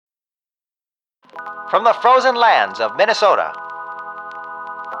from the frozen lands of Minnesota.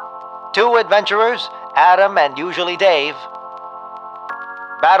 Two adventurers, Adam and usually Dave,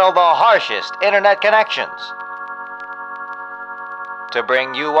 battle the harshest internet connections to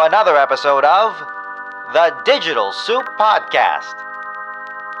bring you another episode of the Digital Soup Podcast.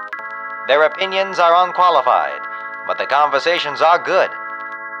 Their opinions are unqualified, but the conversations are good.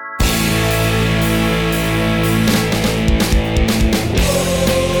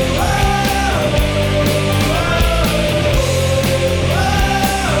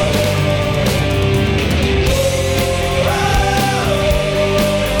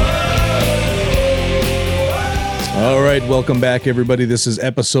 All right, welcome back, everybody. This is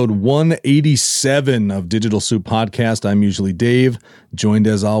episode 187 of Digital Soup Podcast. I'm usually Dave, joined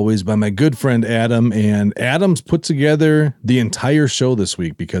as always by my good friend Adam. And Adam's put together the entire show this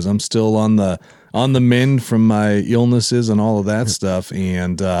week because I'm still on the mend from my illnesses and all of that stuff.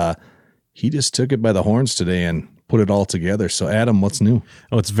 And he just took it by the horns today and put it all together. So, Adam, what's new?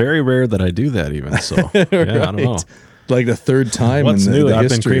 Oh, it's very rare that I do that, even. So, yeah, right. I don't know. Like the third time. What's in the, new? the I've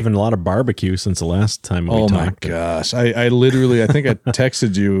history. been craving a lot of barbecue since the last time we talked. Oh my gosh. I literally, I think I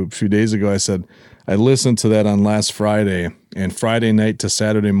texted you a few days ago. I said, I listened to that on last Friday, and Friday night to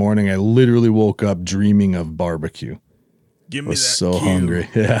Saturday morning, I literally woke up dreaming of barbecue. Give I was so hungry.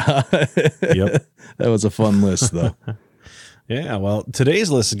 Yeah. Yep. That was a fun list though. Yeah. Well, today's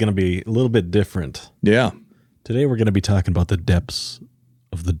list is going to be a little bit different. Yeah. Today we're going to be talking about the depths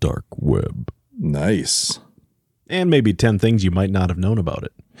of the dark web. Nice. And maybe 10 things you might not have known about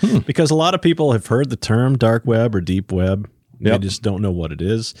it. Because a lot of people have heard the term dark web or deep web. They just don't know what it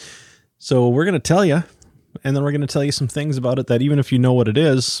is. So we're going to tell you, and then we're going to tell you some things about it that even if you know what it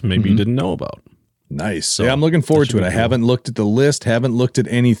is, maybe you didn't know about. Nice. So yeah, I'm looking forward to it. I cool. haven't looked at the list, haven't looked at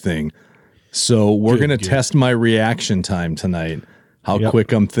anything. So we're going to test my reaction time tonight, how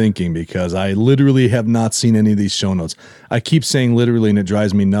quick I'm thinking, because I literally have not seen any of these show notes. I keep saying literally, and it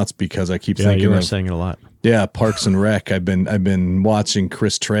drives me nuts because I keep thinking you are of saying it a lot. Yeah, Parks and Rec. I've been watching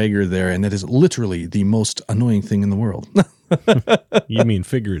Chris Traeger there, and that is literally the most annoying thing in the world. You mean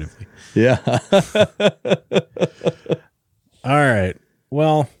figuratively. Yeah. All right.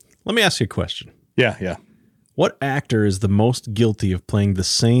 Well, let me ask you a question. Yeah. What actor is the most guilty of playing the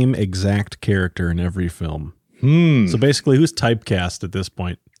same exact character in every film? So basically, who's typecast at this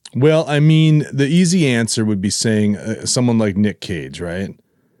point? Well, I mean, the easy answer would be saying someone like Nick Cage, right?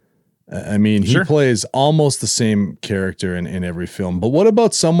 I mean, he plays almost the same character in every film. But what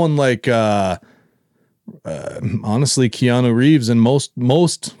about someone like, honestly, Keanu Reeves in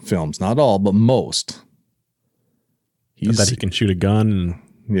most films? Not all, but most. I bet he can shoot a gun.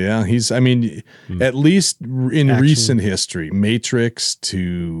 Yeah, at least in recent history, Matrix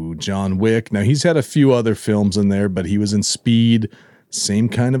to John Wick. Now, he's had a few other films in there, but he was in Speed, same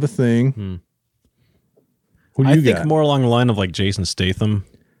kind of a thing. Who do you got? I think more along the line of like Jason Statham.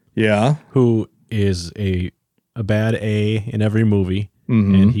 Yeah. Who is a bad A in every movie,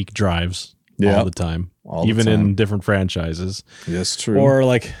 and he drives all the time, even in different franchises. Yes, true. Or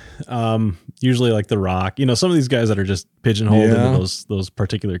like, usually like The Rock. You know, some of these guys that are just pigeonholed into those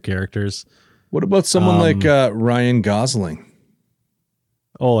particular characters. What about someone like Ryan Gosling?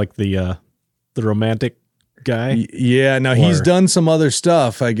 Oh, like the romantic guy? Yeah, now he's done some other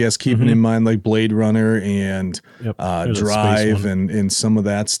stuff, I guess, keeping in mind like Blade Runner and Drive and some of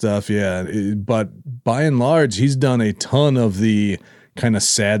that stuff. Yeah, but by and large, he's done a ton of the kind of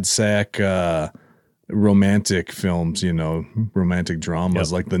sad sack romantic films, romantic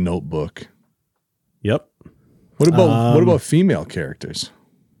dramas like The Notebook. Yep. What about female characters?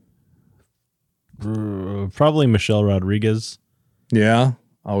 Probably Michelle Rodriguez. Yeah.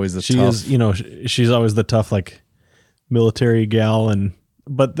 Always the tough. She's always the tough, like, military gal.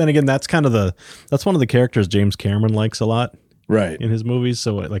 But then again, that's one of the characters James Cameron likes a lot. Right. In his movies.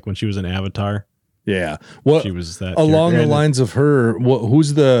 So like when she was in Avatar. Yeah. Well, she was that along character. the lines of her,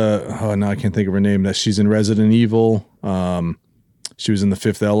 who's I can't think of her name. That she's in Resident Evil. She was in The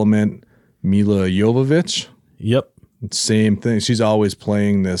Fifth Element. Mila Jovovich. Yep. Same thing. She's always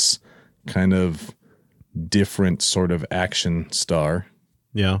playing this kind of different sort of action star.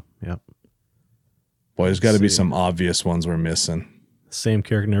 Yeah. Boy, there's got to be some obvious ones we're missing. Same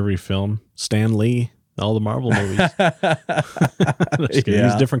character in every film. Stan Lee, all the Marvel movies. He's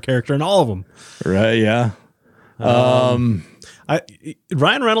a different character in all of them. Right, yeah. Ryan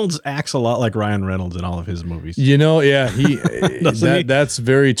Reynolds acts a lot like Ryan Reynolds in all of his movies. Yeah, he he? That's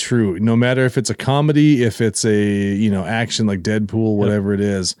very true. No matter if it's a comedy, if it's a action like Deadpool, whatever it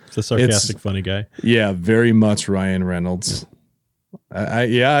is, it's a sarcastic, funny guy. Yeah, very much Ryan Reynolds.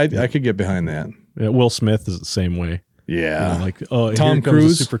 I could get behind that. Yeah, Will Smith is the same way. Yeah. Like, oh, Tom here comes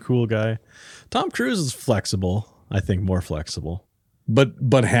Cruise? a super cool guy. Tom Cruise is flexible. I think more flexible.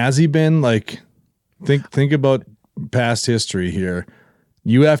 But has he been like? Think about past history here.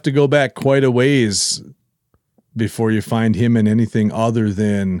 You have to go back quite a ways before you find him in anything other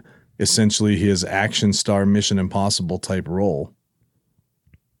than essentially his action star Mission Impossible type role.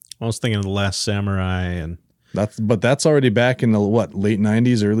 I was thinking of The Last Samurai, and that's already back in the late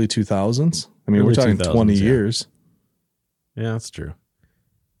 90s, early 2000s. I mean, Early we're talking 2000s, 20 yeah. years. yeah, that's true.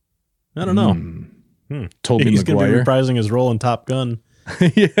 I don't know. Tobey He's going to be Maguire. reprising his role in Top Gun.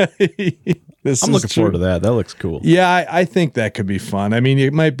 Yeah, I'm looking forward to that. That looks cool. Yeah, I think that could be fun. I mean,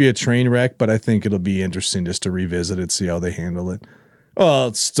 it might be a train wreck, but I think it'll be interesting just to revisit it, see how they handle it. Well,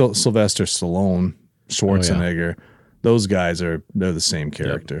 it's still Sylvester Stallone, Schwarzenegger. Those guys they're the same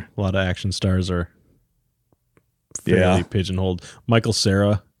character. Yep. A lot of action stars are fairly pigeonholed. Michael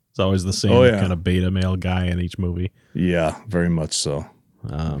Cera is always the same kind of beta male guy in each movie. Yeah, very much so.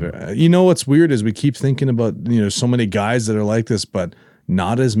 You know what's weird is we keep thinking about so many guys that are like this, but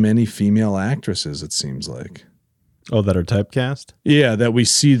not as many female actresses. It seems like. Oh, that are typecast? Yeah, that we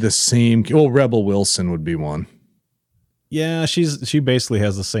see the same. Well, Rebel Wilson would be one. Yeah, she basically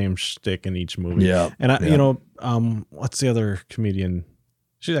has the same shtick in each movie. Yeah, and what's the other comedian?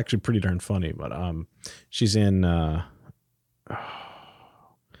 She's actually pretty darn funny, but she's in.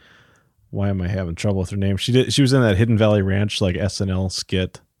 Why am I having trouble with her name? She was in that Hidden Valley Ranch like SNL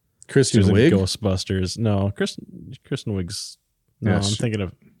skit. Kristen She was Wiig? in Ghostbusters. No, Kristen Wiig's. No, Yeah, I'm thinking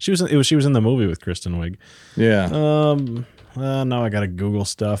of. She was in the movie with Kristen Wiig. Yeah, Now I gotta Google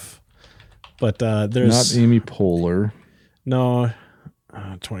stuff. But there's not Amy Poehler. no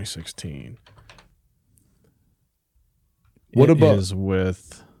 2016. What It about- is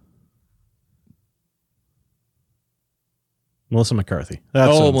with Melissa McCarthy?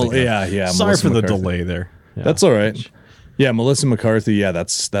 That's what I'm thinking of. yeah. Sorry Melissa for the McCarthy. delay there. Yeah. That's all right. Yeah, Melissa McCarthy. Yeah,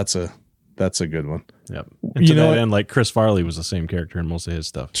 that's a good one. Yep. And You know- and like Chris Farley was the same character in most of his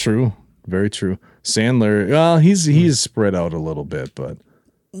stuff. True, very true. Sandler. Well, he's spread out a little bit, but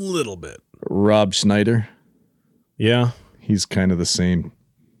Little bit. Rob Schneider. Yeah. He's kind of the same.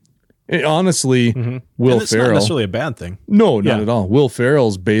 Honestly, Will And it's not Ferrell. necessarily a bad thing. No, not Yeah. at all. Will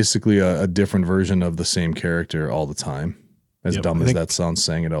Ferrell's basically a different version of the same character all the time. As Yep, dumb I as think- that sounds,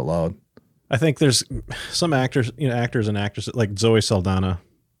 saying it out loud. I think there's some actors and actresses like Zoe Saldana,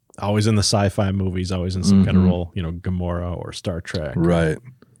 always in the sci-fi movies, always in some kind of role, Gamora or Star Trek, or Right.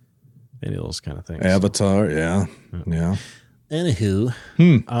 any of those kind of things. Avatar. Yeah. Anywho,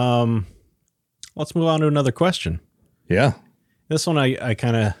 let's move on to another question. Yeah. This one, I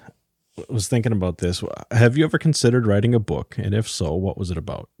kind of was thinking about this. Have you ever considered writing a book? And if so, what was it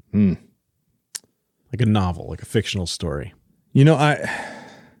about? Like a novel, like a fictional story.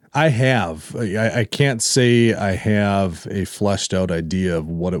 I have. I can't say I have a fleshed out idea of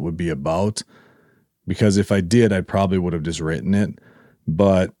what it would be about, because if I did, I probably would have just written it.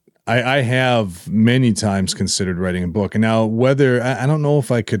 But I have many times considered writing a book. And now whether I don't know if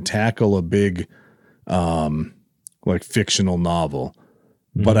I could tackle a big like fictional novel,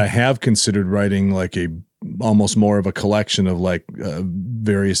 but I have considered writing like almost more of a collection of like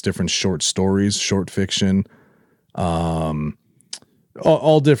various different short stories, short fiction, all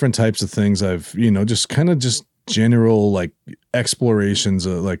different types of things. I've, just general like explorations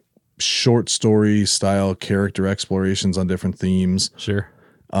of like short story style character explorations on different themes. Sure.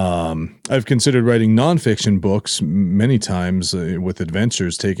 I've considered writing nonfiction books many times with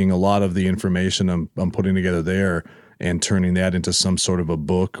adventures, taking a lot of the information I'm putting together there and turning that into some sort of a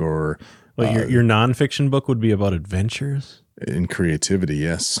book or Well, your nonfiction book would be about adventures? in creativity.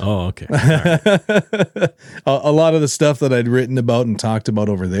 Yes. Oh, okay. A lot of the stuff that I'd written about and talked about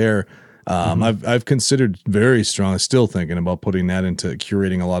over there, I've considered very strong, still thinking about putting that into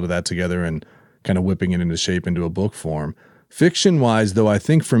curating a lot of that together and kind of whipping it into shape into a book form. Fiction wise, though, I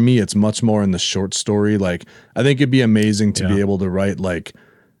think for me, it's much more in the short story. Like, I think it'd be amazing to be able to write like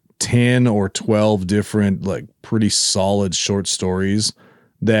 10 or 12 different, like pretty solid short stories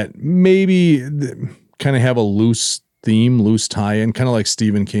that maybe kind of have a loose theme, loose tie-in, kind of like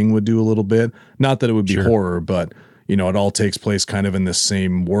Stephen King would do a little bit. Not that it would be horror, but it all takes place kind of in the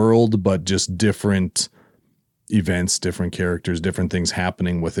same world, but just different events, different characters, different things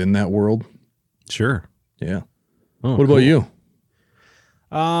happening within that world. Sure. Yeah. Oh, What about you?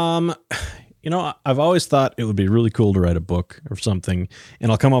 I've always thought it would be really cool to write a book or something,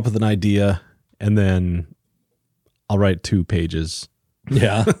 and I'll come up with an idea, and then I'll write 2 pages,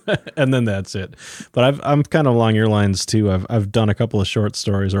 Yeah. and then that's it. But I'm kind of along your lines too. I've done a couple of short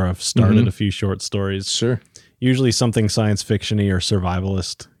stories, or I've started a few short stories. Sure. Usually something science fiction-y or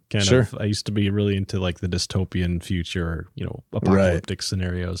survivalist kind Sure. of. I used to be really into like the dystopian future, apocalyptic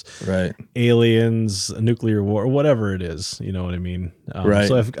scenarios, Right. aliens, a nuclear war, whatever it is. You know what I mean? Right.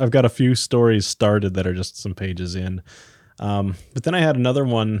 So I've got a few stories started that are just some pages in. But then I had another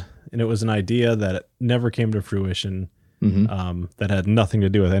one, and it was an idea that never came to fruition. That had nothing to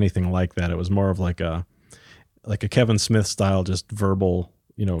do with anything like that. It was more of like a Kevin Smith style, just verbal,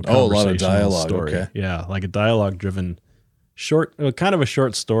 a lot of dialogue. story. Okay. Yeah, like a dialogue driven short, kind of a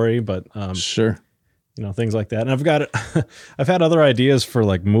short story, but Sure. things like that. And I've had other ideas for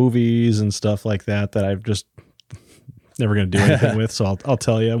like movies and stuff like that I've just never going to do anything with. So I'll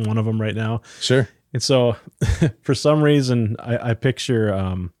tell you one of them right now. Sure. And so for some reason I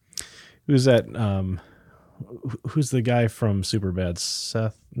picture, who's that? Who's the guy from Superbad?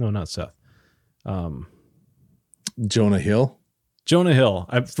 Seth? No, not Seth. Jonah Hill. Jonah Hill.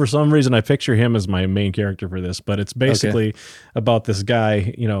 For some reason, I picture him as my main character for this, but it's basically about this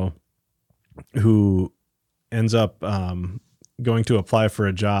guy, who ends up going to apply for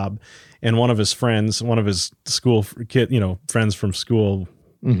a job, and one of his school friends from school,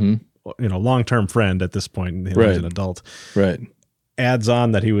 long-term friend at this point, he's an adult, right, adds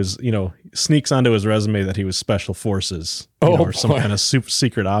on that he was, sneaks onto his resume that he was special forces, or some kind of super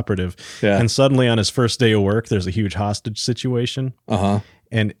secret operative. Yeah. And suddenly on his first day of work, there's a huge hostage situation.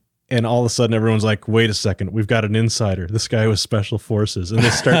 And all of a sudden everyone's like, wait a second, we've got an insider. This guy was special forces. And they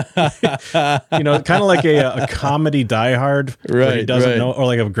start, kind of like a comedy Die Hard, where he doesn't know, or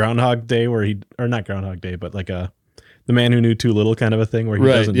like a Groundhog Day or not Groundhog Day, but like The Man Who Knew Too Little kind of a thing, where he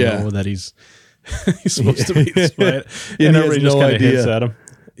doesn't know that he's supposed to be this way. And everybody just kind of hits at him.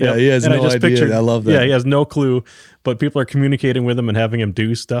 Yeah, he has no idea. I love that. Yeah, he has no clue, but people are communicating with him and having him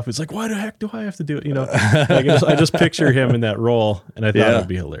do stuff. It's like, why the heck do I have to do it? I just picture him in that role, and I thought it would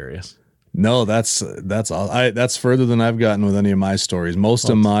be hilarious. No, that's all. That's further than I've gotten with any of my stories. Most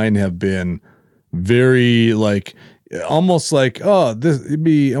of mine have been very like, almost like, I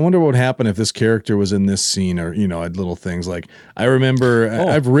wonder what would happen if this character was in this scene, or little things like, I remember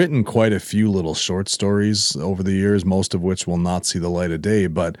I've written quite a few little short stories over the years, most of which will not see the light of day,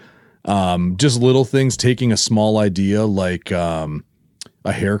 but just little things, taking a small idea like a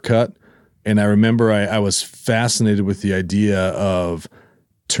haircut. And I remember I was fascinated with the idea of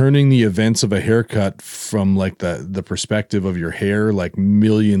turning the events of a haircut from like the perspective of your hair, like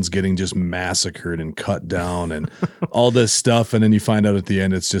millions getting just massacred and cut down and all this stuff. And then you find out at the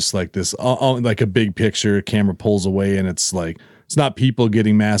end, it's just like this, like a big picture, camera pulls away, and it's like, it's not people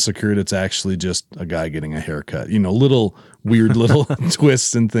getting massacred. It's actually just a guy getting a haircut, little weird little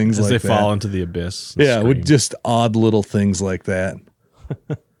twists and things as like they fall into the abyss. Yeah. With just odd little things like that.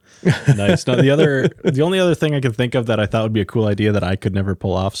 Nice. Now, the only other thing I can think of that I thought would be a cool idea that I could never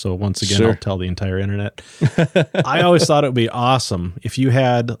pull off, so once again, I'll tell the entire internet. I always thought it would be awesome if you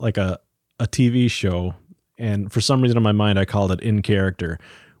had like a TV show, and for some reason in my mind I called it In Character,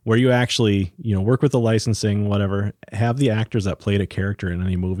 where you actually, work with the licensing, whatever, have the actors that played a character in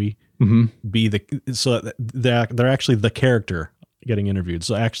any movie be they're actually the character getting interviewed.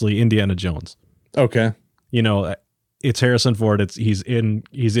 So actually Indiana Jones. Okay. It's Harrison Ford. He's in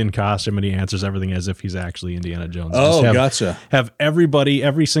costume, and he answers everything as if he's actually Indiana Jones. Gotcha. Have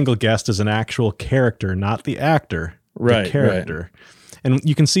every single guest as an actual character, not the actor, the character. Right. And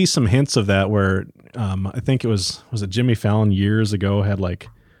you can see some hints of that where I think was it Jimmy Fallon years ago had like,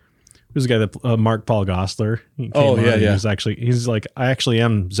 who's the guy that Mark Paul Gosselaar? He's like, I actually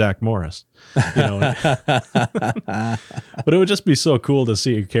am Zach Morris. But it would just be so cool to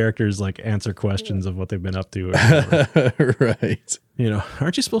see characters like answer questions of what they've been up to. Or right.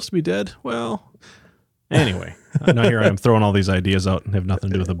 Aren't you supposed to be dead? Well, anyway, now here I am throwing all these ideas out and have nothing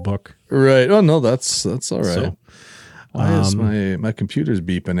to do with a book. Right. Oh no, that's all right. So, why is my computer's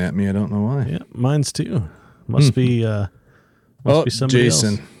beeping at me? I don't know why. Yeah, mine's too. Must be somebody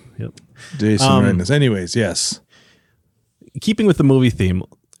Jason. else. Yep. Jason writing this. Anyways, yes. Keeping with the movie theme,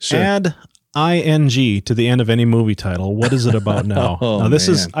 add ing to the end of any movie title. What is it about now? Now this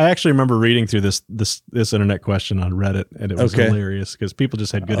is, I actually remember reading through this internet question on Reddit, and it was hilarious because people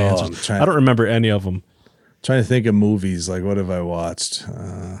just had good answers. I don't remember any of them. Trying to think of movies, like what have I watched?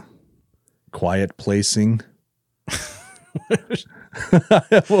 Quiet Placing.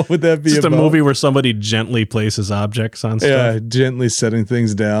 What would that be? Just about? A movie where somebody gently places objects on stuff. Yeah, gently setting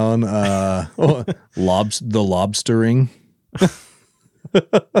things down. The Lobstering.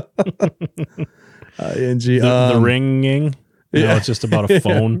 The ringing. Yeah, it's just about a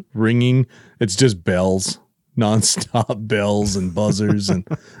phone ringing. It's just bells, nonstop bells and buzzers. And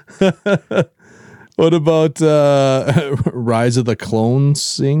what about Rise of the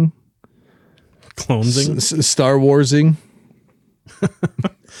Clonesing? Clonesing? Star Warsing.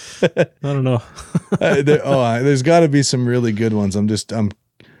 I don't know. There's got to be some really good ones. I'm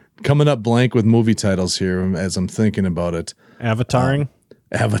coming up blank with movie titles here as I'm thinking about it. Avataring?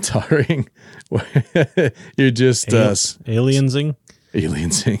 Avataring. You're just aliensing?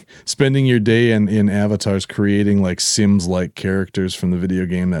 Aliensing. Spending your day in avatars creating like Sims-like characters from the video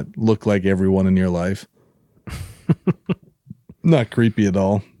game that look like everyone in your life. Not creepy at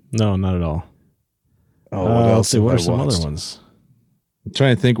all. No, not at all. Oh, what else? What are some other ones? I'm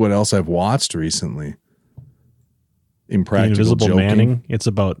trying to think what else I've watched recently. Impractical Invisible Joking. Manning. It's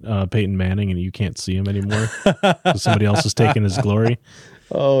about Peyton Manning, and you can't see him anymore. Somebody else is taking his glory.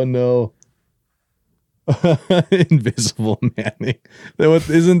 Oh no. Invisible Manning.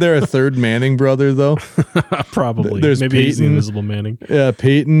 Isn't there a third Manning brother though? Probably. There's Maybe Peyton, he's the Invisible Manning. Yeah,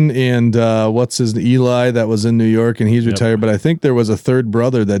 Peyton and what's his Eli that was in New York and he's retired. But I think there was a third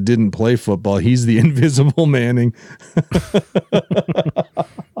brother that didn't play football. He's the Invisible Manning.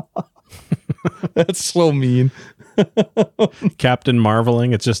 That's so mean. Captain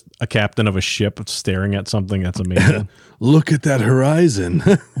Marveling. It's just a captain of a ship staring at something. That's amazing. Look at that horizon.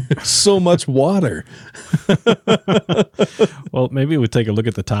 So much water. Well, maybe we take a look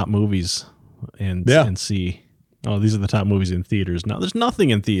at the top movies and see. Oh, these are the top movies in theaters now. There's nothing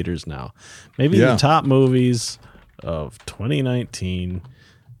in theaters now. Maybe the top movies of 2019,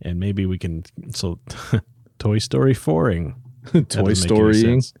 and maybe we can. So, Toy Story 4ing. Toy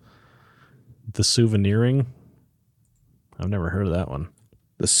Storying. The Souveniring. I've never heard of that one.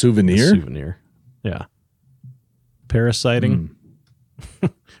 The Souvenir? The Souvenir. Yeah. Parasiting.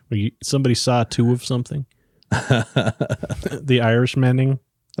 Somebody saw two of something. The Irishmaning.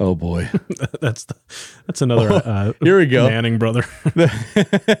 Oh boy. That's another here we go. Manning brother.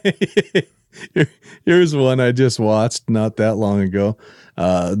 Here's one I just watched not that long ago.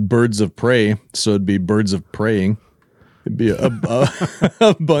 Birds of Prey. So it'd be Birds of Praying. It'd be a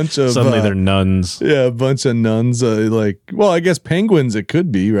bunch of suddenly they're nuns. Yeah, a bunch of nuns. I guess penguins. It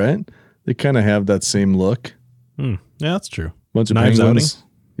could be right. They kind of have that same look. Yeah, that's true. Bunch of Knives penguins.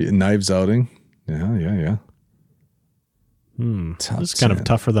 Outing. Yeah, Knives Outing. Yeah. This is kind of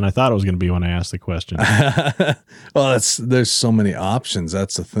tougher than I thought it was going to be when I asked the question. Well, there's so many options.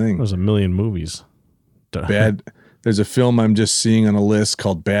 That's the thing. There's a million movies. There's a film I'm just seeing on a list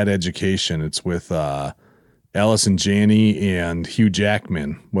called Bad Education. It's with Allison Janney and Hugh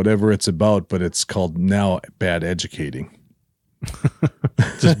Jackman, whatever it's about, but it's called now Bad Educating.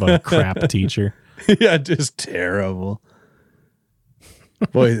 Just about a crap teacher. Yeah, just terrible.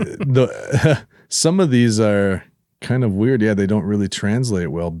 Boy, some of these are kind of weird. Yeah, they don't really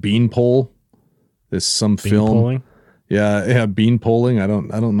translate well. Beanpole is some film. Polling? Yeah, bean polling. I don't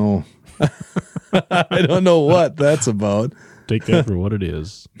know. I don't know what that's about. Take that for what it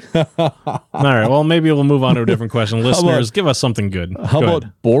is. All right. Well, maybe we'll move on to a different question. Listeners, give us something good. How about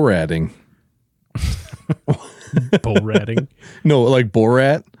Borating? Borating? No, like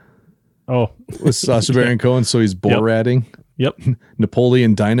Borat. Oh. With Sacha Baron Cohen, so he's Borating. Yep.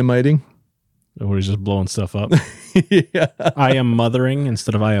 Napoleon Dynamiting. Or he's just blowing stuff up. Yeah. I am mothering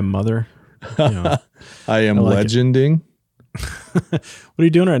instead of I am mother. I am legending. What are you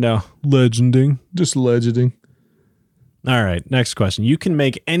doing right now? Legending. Just legending. All right. Next question. You can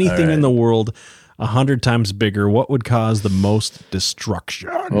make anything in the world 100 times bigger. What would cause the most destruction?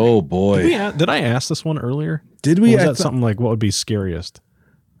 Oh boy. Did I ask this one earlier? Did we? Or was that something like what would be scariest?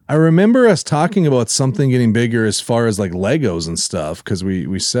 I remember us talking about something getting bigger as far as like Legos and stuff because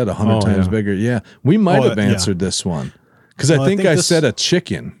we said 100 times bigger. Yeah, we might have answered this one because I think I said a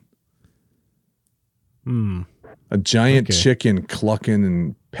chicken. A giant chicken clucking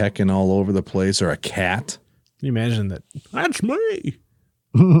and pecking all over the place, or a cat. Can you imagine that? That's me.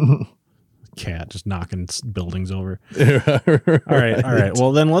 Cat just knocking buildings over. All right.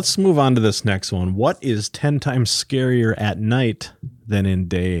 Well, then let's move on to this next one. What is 10 times scarier at night than in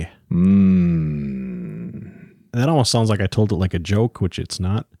day? That almost sounds like I told it like a joke, which it's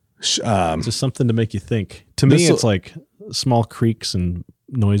not. It's just something to make you think. To me, it's like small creaks and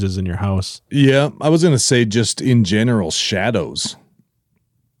noises in your house. Yeah, I was going to say just in general, shadows.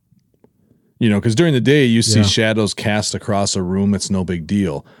 You know, because during the day, you see shadows cast across a room. It's no big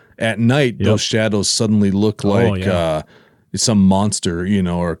deal. At night, those shadows suddenly look like some monster, you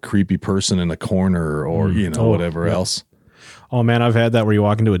know, or a creepy person in a corner or, whatever else. Oh, man, I've had that where you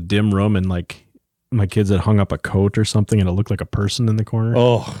walk into a dim room and, like, my kids had hung up a coat or something and it looked like a person in the corner.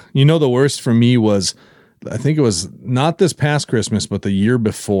 Oh, you know, the worst for me was, I think it was not this past Christmas, but the year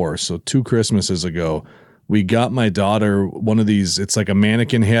before. So 2 Christmases ago, we got my daughter one of these, it's like a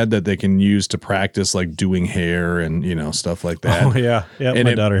mannequin head that they can use to practice like doing hair and, stuff like that. Oh, yeah. Yeah. And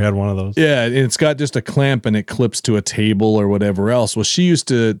my daughter had one of those. Yeah. And it's got just a clamp and it clips to a table or whatever else. Well, she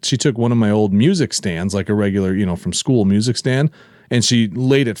took one of my old music stands, like a regular, from school music stand, and she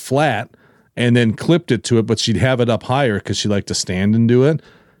laid it flat and then clipped it to it, but she'd have it up higher because she liked to stand and do it.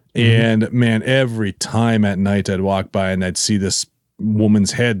 And man, every time at night I'd walk by and I'd see this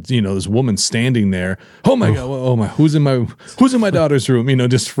woman's head, this woman standing there. Oh my God. Oh my, who's in my daughter's room?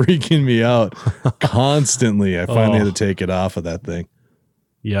 Just freaking me out constantly. I finally had to take it off of that thing.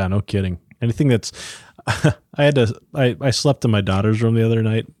 Yeah, no kidding. Anything that's, I slept in my daughter's room the other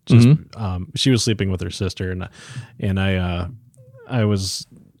night. Just, she was sleeping with her sister and I was,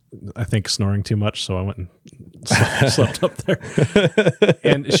 I think, snoring too much. So I went and slept up there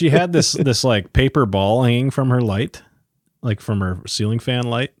and she had this like paper ball hanging from her light, like from her ceiling fan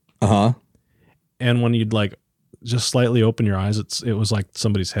light. And when you'd like just slightly open your eyes, it was like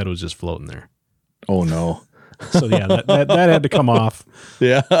somebody's head was just floating there. Oh no. So yeah, that had to come off.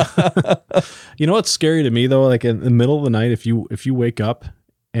 Yeah. You know what's scary to me though? Like in the middle of the night, if you wake up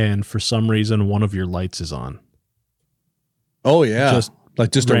and for some reason one of your lights is on. Oh yeah.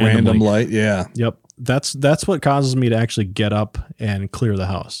 Just a random light. Yeah. Yep. That's what causes me to actually get up and clear the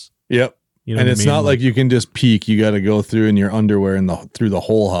house. Yep. And it's not like you can just peek. You got to go through in your underwear through the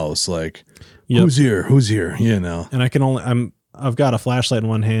whole house. Like, who's here? And I've got a flashlight in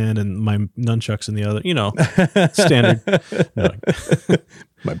one hand and my nunchucks in the other. Standard.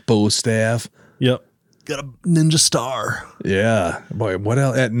 My bow staff. Yep. Got a ninja star. Yeah, boy. What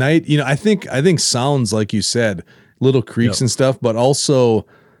else at night? I think sounds like you said, little creaks and stuff, but also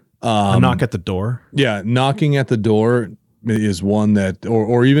a knock at the door. Yeah, knocking at the door is one that,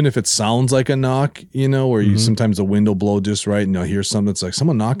 or even if it sounds like a knock, where you sometimes the wind will blow just right and you'll hear something that's like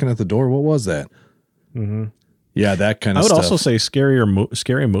someone knocking at the door. What was that? Yeah, that kind of stuff. I would also say scary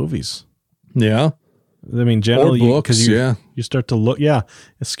movies. Yeah. I mean, generally, because you start to look,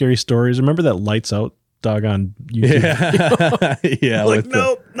 scary stories. Remember that Lights Out dog on YouTube? Yeah. Like,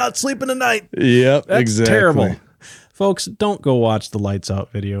 nope, not sleeping tonight. Yep, that's exactly. Terrible. Folks, don't go watch the Lights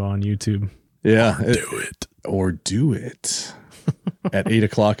Out video on YouTube. Yeah. Or do it at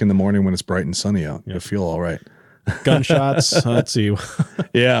 8:00 in the morning when it's bright and sunny out. You'll feel all right. Gunshots. Let's see.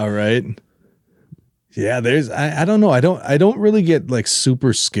 Yeah. Right. Yeah. I don't know. I don't really get like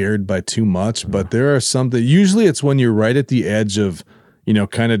super scared by too much, but there are some that usually it's when you're right at the edge of,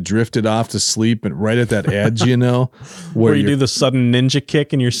 kind of drifted off to sleep and right at that edge, where you do the sudden ninja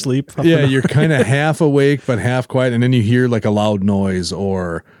kick in your sleep. Yeah. You're kind of half awake, but half quiet. And then you hear like a loud noise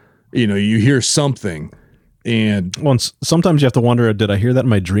or, you hear something. And sometimes you have to wonder, did I hear that in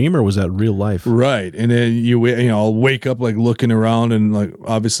my dream or was that real life? Right. And then I'll wake up like looking around and like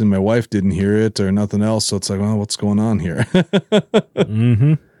obviously my wife didn't hear it or nothing else. So it's like, well, what's going on here?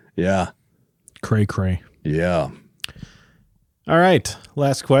 Yeah. Cray. Yeah. All right.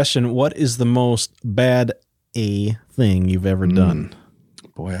 Last question. What is the most bad thing you've ever done?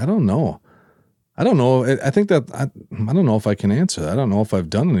 Boy, I don't know. I think that I don't know if I can answer that. I don't know if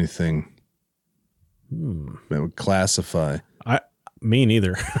I've done anything that would classify. Me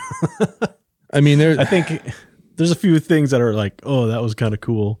neither. I mean, I think there's a few things that are like, oh, that was kind of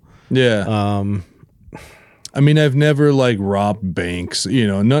cool. Yeah. I mean, I've never like robbed banks,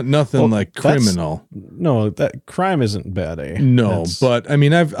 nothing like criminal. No, that crime isn't bad. No, but I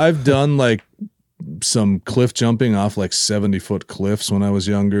mean, I've done like some cliff jumping off like 70-foot cliffs when I was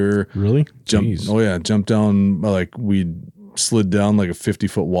younger. Really? Jumped down, like we slid down like a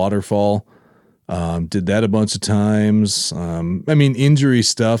 50-foot waterfall. Did that a bunch of times. I mean, injury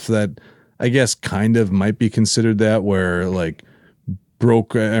stuff that I guess kind of might be considered that, where like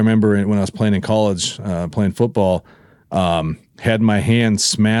broke. I remember when I was playing in college, playing football, had my hand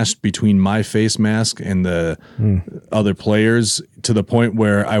smashed between my face mask and the other players to the point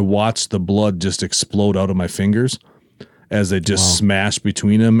where I watched the blood just explode out of my fingers as they just smashed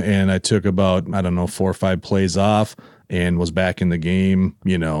between them. And I took about, 4 or 5 plays off and was back in the game,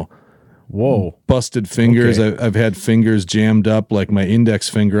 Whoa. Busted fingers. Okay. I've had fingers jammed up, like my index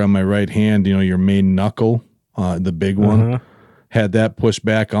finger on my right hand, your main knuckle, the big one. Had that pushed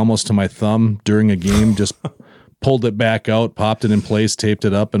back almost to my thumb during a game, just pulled it back out, popped it in place, taped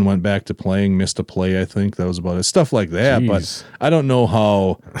it up, and went back to playing. Missed a play, I think. That was about it. Stuff like that. Jeez. But I don't know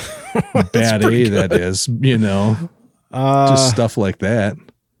how bad that is, just stuff like that.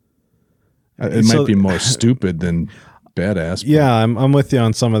 It might be more stupid than badass. Yeah, I'm with you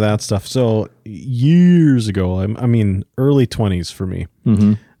on some of that stuff. So years ago, I mean, early 20s for me,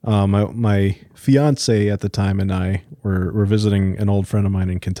 My fiance at the time and I were visiting an old friend of mine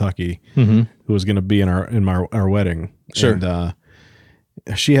in Kentucky who was going to be in our wedding. Sure.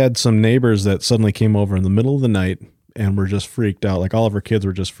 And she had some neighbors that suddenly came over in the middle of the night and were just freaked out. Like all of her kids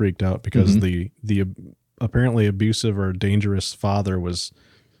were just freaked out because the apparently abusive or dangerous father was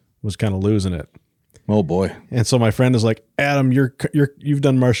kind of losing it. Oh boy. And so my friend is like, Adam, you've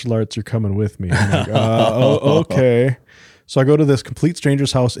done martial arts. You're coming with me. I'm like, okay. So I go to this complete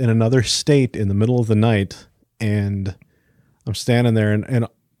stranger's house in another state in the middle of the night, and I'm standing there, and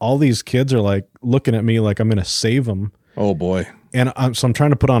all these kids are like looking at me like I'm going to save them. Oh boy. And I'm trying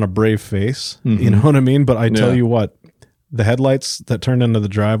to put on a brave face, you know what I mean? But I tell you what, the headlights that turned into the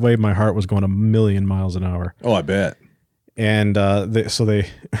driveway, my heart was going a million miles an hour. Oh, I bet. And this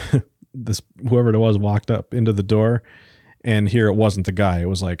whoever it was walked up into the door, and here it wasn't the guy. It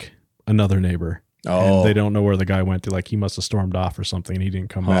was like another neighbor. Oh. And they don't know where the guy went to. Like he must have stormed off or something, and he didn't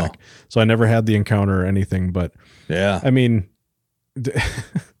come back. So I never had the encounter or anything. But yeah, I mean,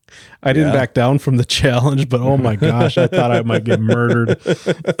 I didn't back down from the challenge. But oh my gosh, I thought I might get murdered.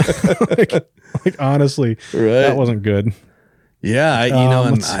 like honestly, that wasn't good. Yeah,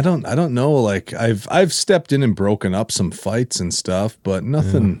 and I don't know. Like I've stepped in and broken up some fights and stuff, but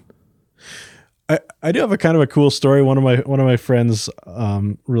nothing. I do have a kind of a cool story. One of my friends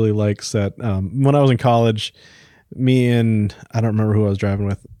really likes that. When I was in college, me and I don't remember who I was driving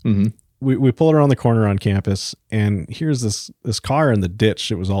with. We pulled around the corner on campus, and here's this car in the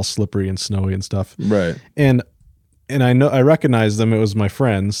ditch. It was all slippery and snowy and stuff. Right. And I recognized them. It was my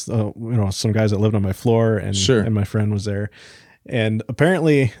friends. Some guys that lived on my floor, and my friend was there. And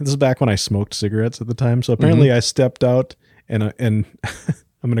apparently, this is back when I smoked cigarettes at the time. So apparently, I stepped out and I'm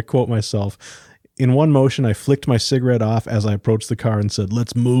going to quote myself. In one motion, I flicked my cigarette off as I approached the car and said,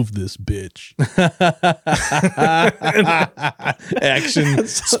 "Let's move this bitch." Action.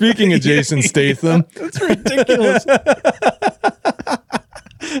 Speaking of Jason Statham. That's ridiculous.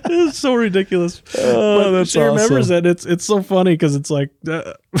 It's so ridiculous. Oh, that's she remembers it. It's so funny because it's like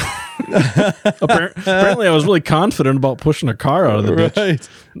apparently I was really confident about pushing a car out of the ditch. Right.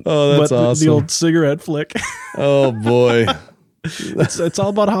 Oh, that's awesome. The old cigarette flick. Oh boy. It's all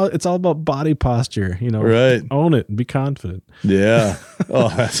about body posture, Right. Own it and be confident. Yeah.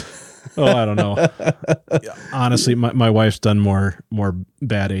 Oh, I don't know. Honestly, my wife's done more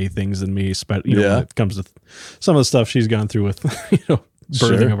bad A things than me, when it comes to some of the stuff she's gone through with,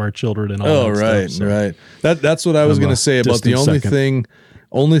 birthing of our children and all that stuff. So right. That's what I was going to say about the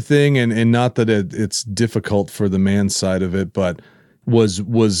only thing, and not that it's difficult for the man's side of it, but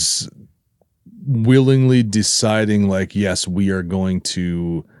was willingly deciding like, yes, we are going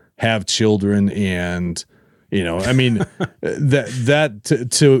to have children, and I mean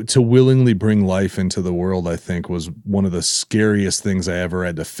that to willingly bring life into the world, I think was one of the scariest things I ever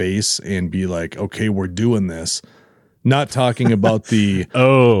had to face and be like, okay, we're doing this. Not talking about the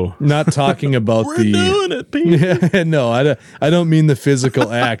not talking about we're doing it, people. Yeah, no, I don't mean the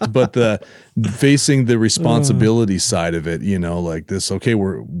physical act, but the facing the responsibility side of it, like this. Okay,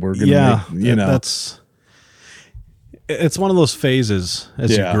 we're gonna it's one of those phases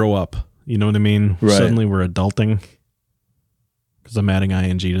as you grow up. You know what I mean? Right. Suddenly we're adulting, because I'm adding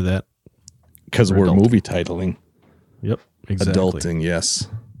ing to that. Because we're movie titling. Yep, exactly. Adulting, yes.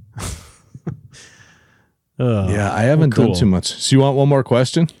 Yeah, I haven't done too much. So you want one more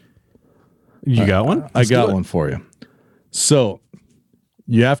question? You got one? I got one for you. So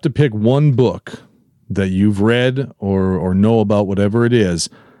you have to pick one book that you've read or know about, whatever it is,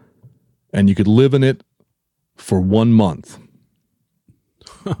 and you could live in it for 1 month.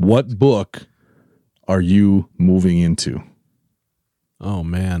 What book are you moving into? Oh,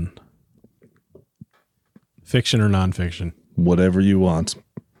 man. Fiction or nonfiction? Whatever you want.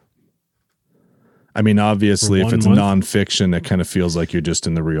 I mean, obviously, if it's nonfiction, it kind of feels like you're just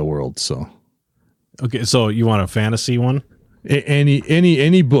in the real world. So, okay, so you want a fantasy one?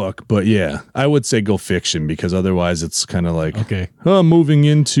 Any book, but yeah, I would say go fiction, because otherwise it's kind of like, okay, moving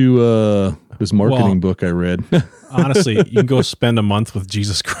into this marketing book I read. Honestly, you can go spend a month with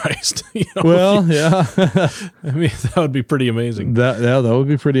Jesus Christ. Well, yeah, I mean, that would be pretty amazing. That would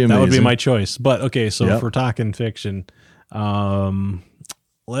be pretty amazing. That would be my choice. But okay, so if we're talking fiction,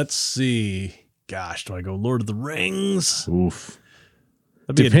 let's see. Gosh, do I go Lord of the Rings? Oof.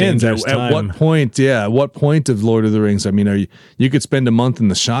 Depends at what point. Yeah, at what point of Lord of the Rings? I mean, you could spend a month in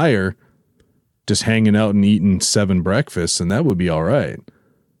the Shire, just hanging out and eating 7 breakfasts, and that would be all right.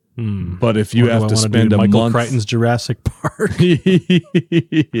 But if you have to spend a month, Michael Crichton's Jurassic Park.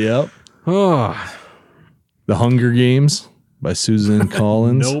 Yep. Oh. The Hunger Games by Susan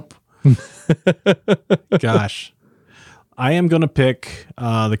Collins. Nope. Gosh. I am going to pick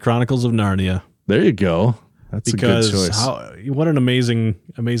the Chronicles of Narnia. There you go. That's because a good choice. What an amazing,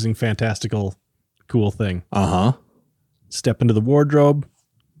 fantastical, cool thing. Uh-huh. Step into the wardrobe.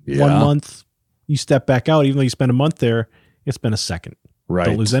 Yeah. 1 month. You step back out. Even though you spend a month there, it's been a second. Right.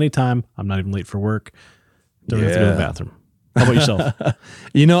 Don't lose any time. I'm not even late for work. Don't have to go to the bathroom. How about yourself?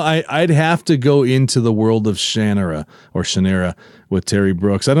 I'd have to go into the world of Shannara with Terry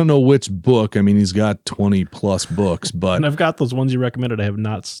Brooks. I don't know which book. I mean, he's got 20 plus books, but and I've got those ones you recommended. I have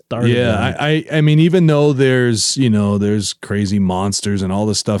not started. Yeah, I mean, even though there's crazy monsters and all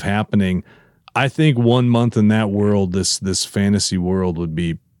this stuff happening, I think 1 month in that world, this fantasy world would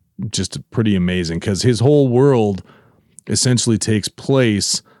be just pretty amazing because his whole world essentially takes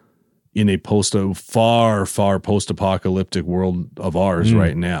place in a far post-apocalyptic world of ours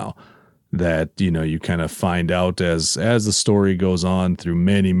right now that, you kind of find out as the story goes on through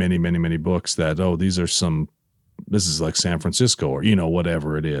many, many, many, many books that, this is like San Francisco or,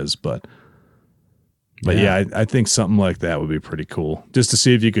 whatever it is. But yeah, I think something like that would be pretty cool just to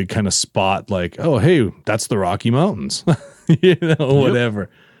see if you could kind of spot like, oh, hey, that's the Rocky Mountains, whatever.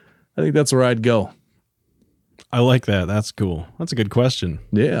 I think that's where I'd go. I like that. That's cool. That's a good question.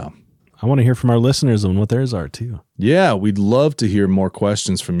 Yeah. I want to hear from our listeners on what theirs are too. Yeah, we'd love to hear more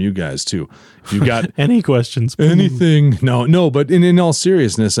questions from you guys too. If you got any questions, please. Anything. No, but in all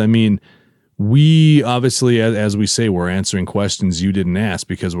seriousness, I mean, we obviously, as we say, we're answering questions you didn't ask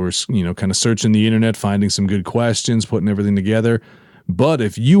because we're, kind of searching the internet, finding some good questions, putting everything together. But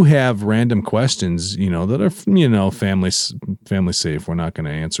if you have random questions, that are, family safe, we're not going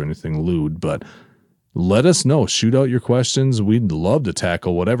to answer anything lewd, but let us know. Shoot out your questions. We'd love to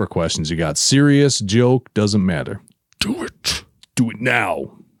tackle whatever questions you got. Serious, joke, doesn't matter. Do it. Do it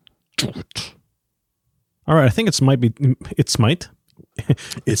now. Do it. All right. I think it might be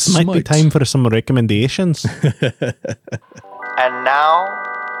time for some recommendations. And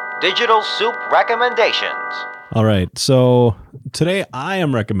now, Digital Soup recommendations. All right. So today I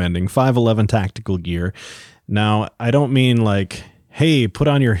am recommending 511 tactical gear. Now, I don't mean like, hey, put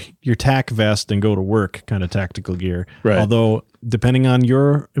on your tack vest and go to work kind of tactical gear. Right. Although, depending on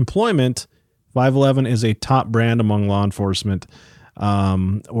your employment, 511 is a top brand among law enforcement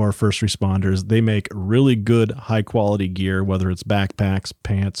or first responders. They make really good, high-quality gear, whether it's backpacks,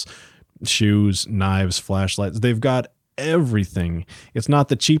 pants, shoes, knives, flashlights. They've got everything. It's not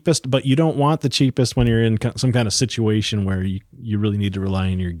the cheapest, but you don't want the cheapest when you're in some kind of situation where you really need to rely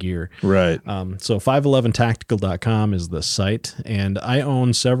on your gear. Right. So 511tactical.com is the site, and I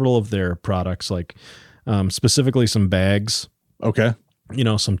own several of their products, like specifically some bags. Okay.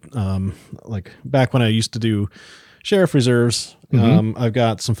 Some like back when I used to do sheriff reserves, I've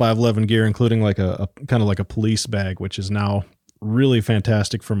got some 511 gear, including like a kind of like a police bag, which is now really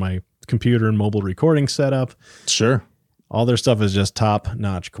fantastic for my computer and mobile recording setup. Sure. All their stuff is just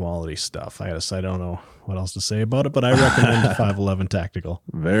top-notch quality stuff. I don't know what else to say about it, but I recommend 511 Tactical.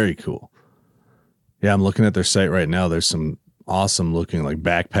 Very cool. Yeah, I'm looking at their site right now. There's some awesome looking like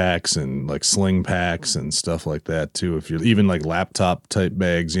backpacks and like sling packs and stuff like that too. If you're even like laptop type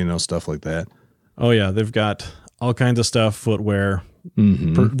bags, stuff like that. Oh yeah, they've got all kinds of stuff, footwear.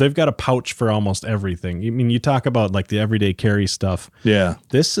 They've got a pouch for almost everything. I mean, you talk about like the everyday carry stuff. Yeah.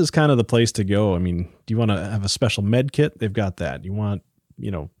 This is kind of the place to go. I mean, do you want to have a special med kit? They've got that. You want,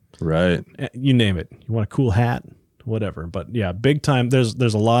 right. You name it. You want a cool hat, whatever. But yeah, big time. There's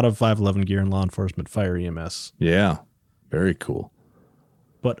a lot of 511 gear in law enforcement, fire EMS. Yeah. Very cool.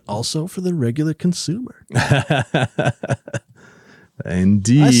 But also for the regular consumer.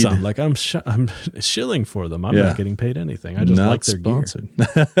 Indeed. I sound like I'm shilling for them. I'm not getting paid anything. I just not like their sponsored.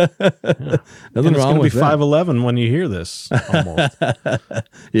 Gear. Yeah. Nothing wrong with that. It's going to be 511 when you hear this. Almost.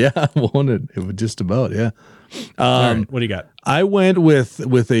 Yeah, won't it? It would just about, yeah. All right, what do you got? I went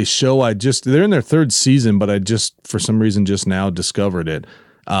with a show they're in their third season, but I just, for some reason, just now discovered it.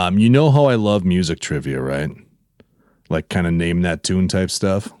 You know how I love music trivia, right? Like kind of name that tune type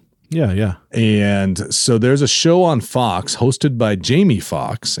stuff. Yeah. And so there's a show on Fox hosted by Jamie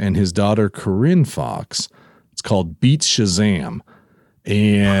Foxx and his daughter Corinne Foxx. It's called Beat Shazam.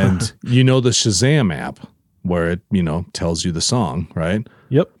 And the Shazam app where it, tells you the song, right?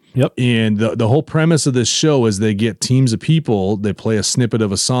 Yep. And the whole premise of this show is they get teams of people, they play a snippet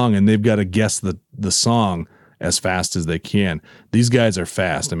of a song, and they've got to guess the song as fast as they can. These guys are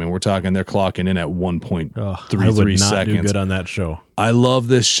fast. I mean, we're talking they're clocking in at 1.33 seconds. I would not do good on that show. I love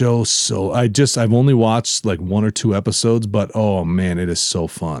this show so I've only watched like 1 or 2 episodes, but oh man, it is so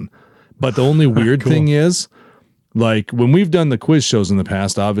fun. But the only weird thing is, like when we've done the quiz shows in the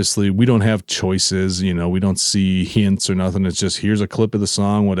past, obviously we don't have choices, we don't see hints or nothing. It's just here's a clip of the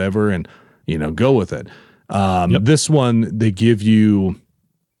song, whatever, and go with it. This one, they give you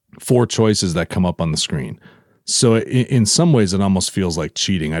 4 choices that come up on the screen. So in some ways, it almost feels like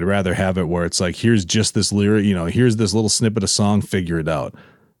cheating. I'd rather have it where it's like, here's just this lyric, here's this little snippet of song, figure it out.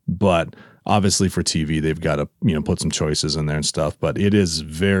 But obviously for TV, they've got to, put some choices in there and stuff. But it is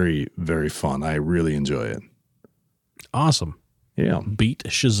very, very fun. I really enjoy it. Awesome. Yeah. Beat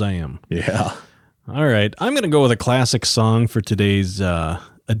Shazam. Yeah. All right. I'm going to go with a classic song for today's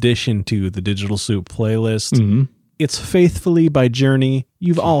addition to the Digital Soup playlist. Mm-hmm. It's Faithfully by Journey.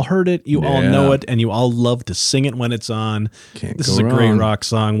 You've all heard it. You all know it. And you all love to sing it when it's on. This is a great rock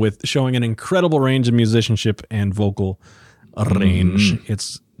song with showing an incredible range of musicianship and vocal range.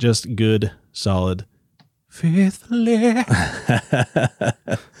 It's just good, solid. Faithfully.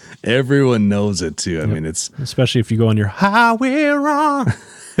 Everyone knows it too. I mean, it's especially if you go on your highway wrong.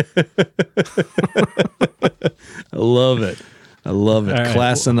 I love it. Right,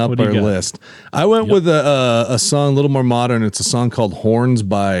 classing up our list. I went with a song a little more modern. It's a song called Horns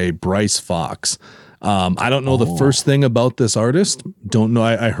by Bryce Fox. I don't know the first thing about this artist. Don't know.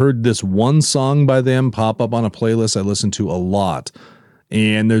 I heard this one song by them pop up on a playlist I listened to a lot.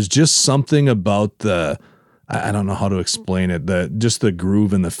 And there's just something about I don't know how to explain it, just the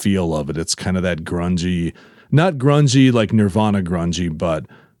groove and the feel of it. It's kind of that grungy, not grungy like Nirvana grungy, but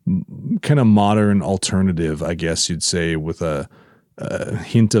kind of modern alternative, I guess you'd say, with a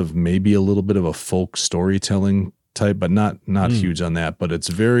hint of maybe a little bit of a folk storytelling type, but not huge on that. But it's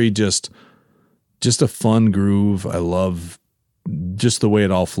very just a fun groove. I love just the way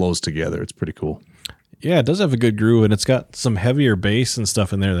it all flows together. It's pretty cool. Yeah, it does have a good groove, and it's got some heavier bass and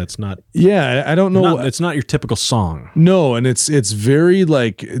stuff in there that's not... Yeah, I don't know. It's not your typical song. No, and it's very,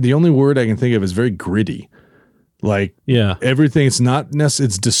 like, the only word I can think of is very gritty. Like, everything, it's not necessarily,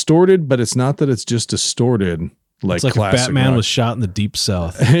 it's distorted, but it's not that it's just distorted. It's like if Batman was shot in the Deep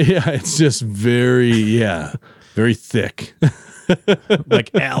South. Yeah, it's just very thick. Like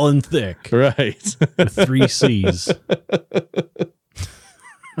Alan Thicke. Right. With 3 C's.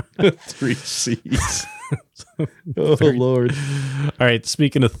 3 C's. Oh, Lord. All right,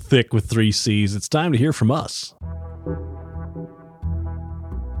 speaking of thick with 3 C's, it's time to hear from us.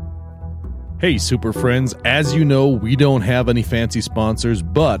 Hey, super friends. As you know, we don't have any fancy sponsors,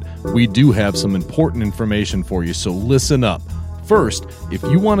 but we do have some important information for you, so listen up. First, if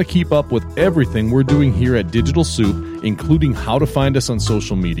you want to keep up with everything we're doing here at Digital Soup, including how to find us on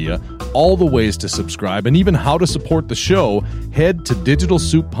social media, all the ways to subscribe, and even how to support the show, head to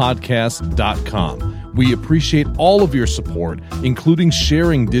digitalsouppodcast.com. We appreciate all of your support, including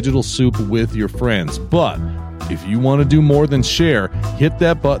sharing Digital Soup with your friends. But if you want to do more than share, hit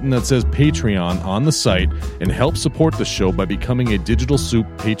that button that says Patreon on the site and help support the show by becoming a Digital Soup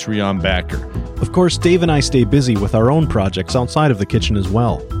Patreon backer. Of course, Dave and I stay busy with our own projects outside of the kitchen as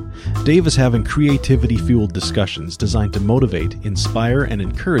well. Dave is having creativity-fueled discussions designed to motivate, inspire, and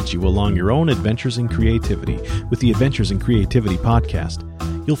encourage you along your own adventures in creativity with the Adventures in Creativity podcast.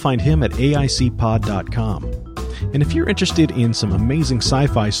 You'll find him at aicpod.com. And if you're interested in some amazing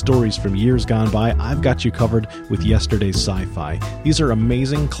sci-fi stories from years gone by, I've got you covered with Yesterday's Sci-Fi. These are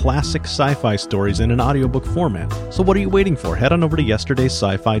amazing classic sci-fi stories in an audiobook format. So what are you waiting for? Head on over to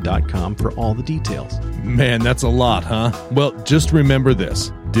yesterdayssci-fi.com for all the details. Man, that's a lot, huh? Well, just remember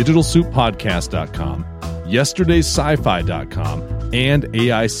this: digitalsouppodcast.com, yesterdayssci-fi.com, and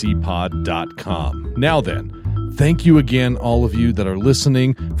aicpod.com. Now then, thank you again, all of you that are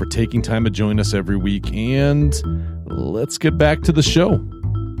listening, for taking time to join us every week, and let's get back to the show.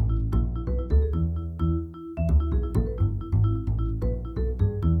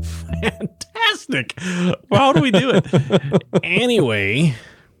 Fantastic. Well, how do we do it? Anyway,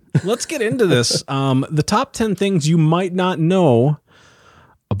 let's get into this. The top 10 things you might not know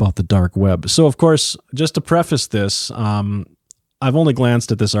about the dark web. So, of course, just to preface this, I've only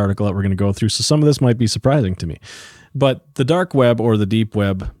glanced at this article that we're going to go through, so some of this might be surprising to me. But the dark web or the deep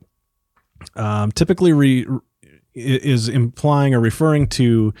web typically is implying or referring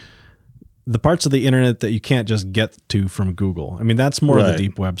to the parts of the internet that you can't just get to from Google. I mean, that's more of the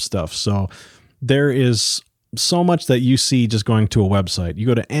deep web stuff. So there is so much that you see just going to a website. You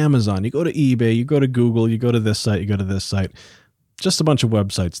go to Amazon, you go to eBay, you go to Google, you go to this site, you go to this site. Just a bunch of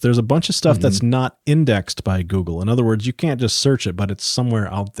websites. There's a bunch of stuff that's not indexed by Google. In other words, you can't just search it, but it's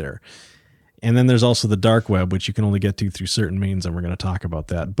somewhere out there. And then there's also the dark web, which you can only get to through certain means, and we're going to talk about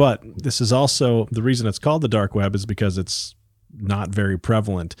that. But this is also, the reason it's called the dark web is because it's not very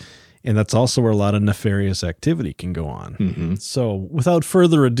prevalent. And that's also where a lot of nefarious activity can go on. Mm-hmm. So without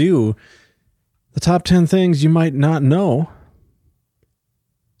further ado, the top 10 things you might not know.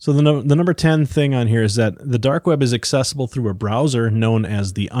 So the number 10 thing on here is that the dark web is accessible through a browser known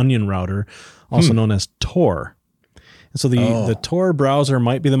as the Onion router, also known as Tor. And so the Tor browser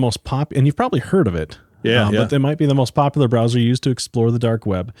might be the most popular, and you've probably heard of it. But it might be the most popular browser used to explore the dark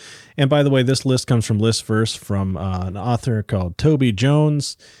web. And by the way, this list comes from Listverse from an author called Toby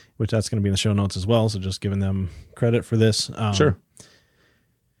Jones, which that's going to be in the show notes as well. So just giving them credit for this. Sure.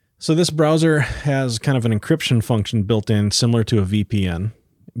 So this browser has kind of an encryption function built in, similar to a VPN.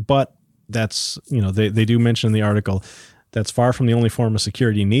 But that's, they do mention in the article, that's far from the only form of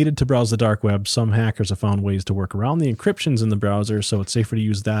security needed to browse the dark web. Some hackers have found ways to work around the encryptions in the browser, so it's safer to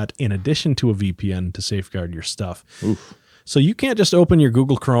use that in addition to a VPN to safeguard your stuff. Oof. So you can't just open your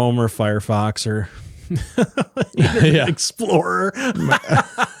Google Chrome or Firefox or Explorer.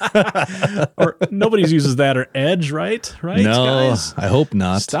 Or nobody uses that, or Edge, right? Right, no, guys? I hope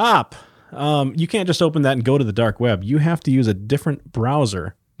not. Stop. You can't just open that and go to the dark web. You have to use a different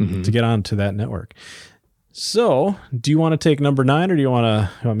browser to get onto that network. So, do you want to take number 9, or do you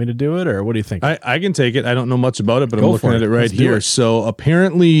want me to do it, or what do you think? I can take it. I don't know much about it, but Go I'm looking for at it. it right Let's do here. it. So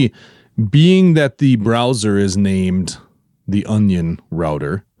apparently, being that the browser is named the Onion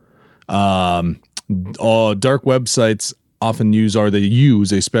router, dark websites often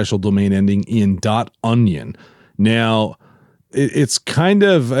use a special domain ending in .onion. Now, it's kind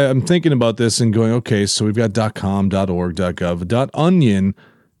of, I'm thinking about this and going, okay, so we've got .com, .org, .gov, .onion.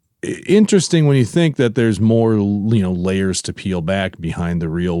 Interesting when you think that there's more, layers to peel back behind the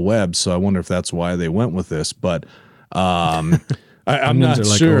real web. So I wonder if that's why they went with this. But I'm not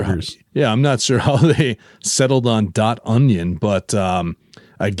sure. I'm not sure how they settled on .onion, but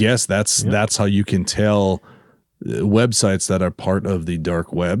I guess that's how you can tell websites that are part of the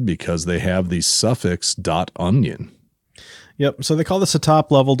dark web, because they have the suffix .onion. Yep. So they call this a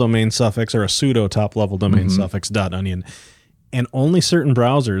top-level domain suffix, or a pseudo top-level domain suffix .onion. And only certain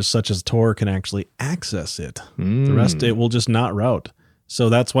browsers, such as Tor, can actually access it. The rest, it will just not route. So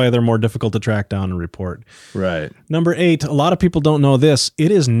that's why they're more difficult to track down and report. Right. Number 8, a lot of people don't know this.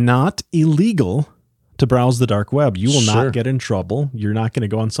 It is not illegal to browse the dark web. You will not get in trouble. You're not going to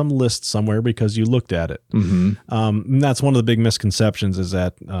go on some list somewhere because you looked at it. And that's one of the big misconceptions, is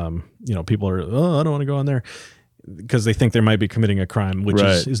that people are, I don't want to go on there, because they think they might be committing a crime, which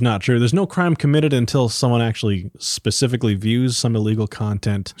is not true. There's no crime committed until someone actually specifically views some illegal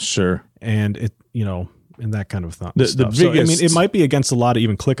content. Sure. And it, and that kind of stuff. The biggest, so, it might be against the law to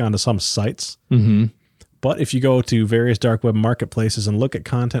even click onto some sites. But if you go to various dark web marketplaces and look at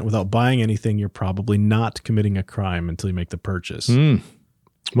content without buying anything, you're probably not committing a crime until you make the purchase.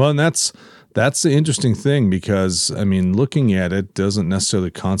 Well, and that's the interesting thing, because, looking at it doesn't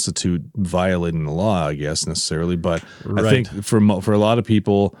necessarily constitute violating the law, I guess, necessarily. But I think for a lot of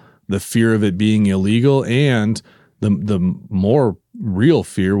people, the fear of it being illegal, and the more real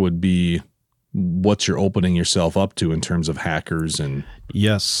fear would be what you're opening yourself up to in terms of hackers and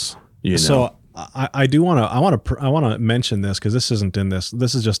yes. So I want to mention this, because this isn't in this.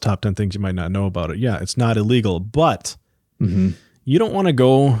 This is just top 10 things you might not know about it. Yeah, it's not illegal, but you don't want to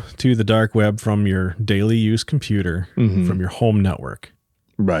go to the dark web from your daily use computer, from your home network.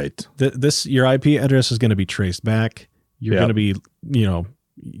 Right. Your IP address is going to be traced back. You're going to be,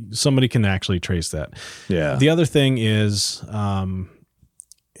 somebody can actually trace that. Yeah. The other thing is,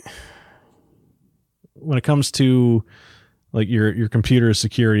 when it comes to like your computer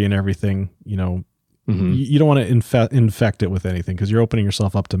security and everything, you don't want to infect it with anything, because you're opening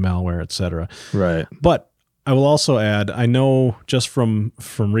yourself up to malware, etc. Right. But I will also add, I know just from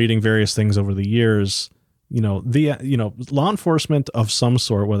reading various things over the years, law enforcement of some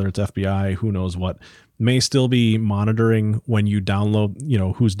sort, whether it's FBI, who knows what, may still be monitoring when you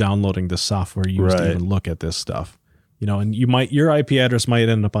download, who's downloading the software used to even look at this stuff. And your IP address might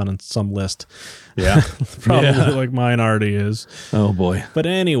end up on some list. Yeah. Probably like mine already is. Oh boy. But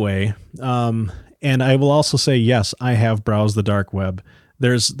anyway, and I will also say, yes, I have browsed the dark web.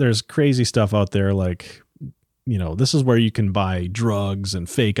 There's crazy stuff out there, like, this is where you can buy drugs and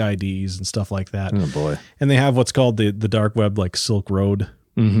fake IDs and stuff like that. Oh boy. And they have what's called the dark web, like Silk Road,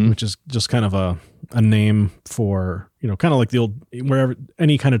 which is just kind of a name for, kind of like the old, wherever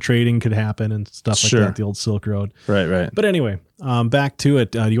any kind of trading could happen and stuff like that, the old Silk Road. Right. But anyway, back to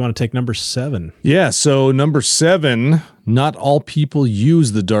it. Do you want to take number 7? Yeah. So number 7, not all people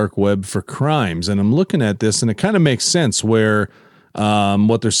use the dark web for crimes. And I'm looking at this, and it kind of makes sense, where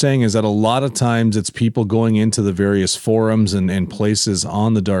what they're saying is that a lot of times it's people going into the various forums and places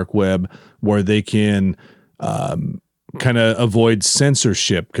on the dark web where they can kind of avoid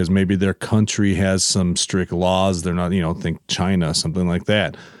censorship, because maybe their country has some strict laws. They're not, think China, something like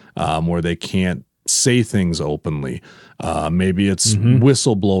that, where they can't say things openly. Maybe it's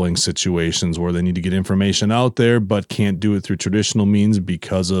whistleblowing situations where they need to get information out there, but can't do it through traditional means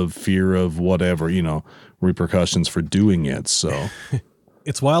because of fear of whatever, repercussions for doing it. So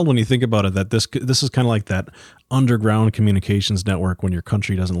it's wild when you think about it that this is kind of like that underground communications network when your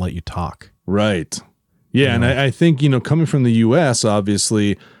country doesn't let you talk. Right. Yeah. And I think, coming from the US,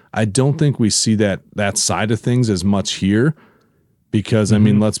 obviously, I don't think we see that side of things as much here. Because, I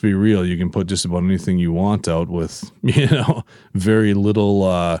mean, let's be real, you can put just about anything you want out with, very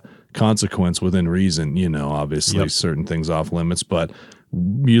little consequence within reason, obviously certain things off limits. But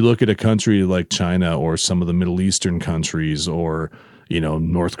you look at a country like China or some of the Middle Eastern countries or,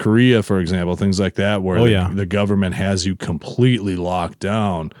 North Korea, for example, things like that, where the government has you completely locked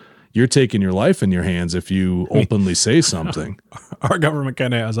down. You're taking your life in your hands if you openly say something. Our government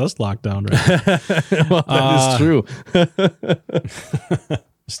kind of has us locked down, right? Well, that is true.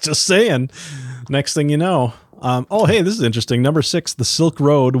 Just saying. Next thing you know. Hey, this is interesting. Number 6, the Silk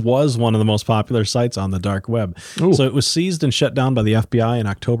Road was one of the most popular sites on the dark web. Ooh. So it was seized and shut down by the FBI in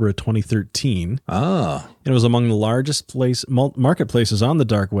October of 2013. It was among the largest marketplaces on the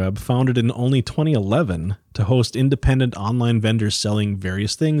dark web, founded in only 2011 to host independent online vendors selling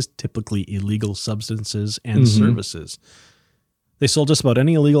various things, typically illegal substances and services. They sold just about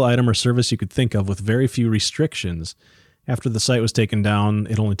any illegal item or service you could think of with very few restrictions. After the site was taken down,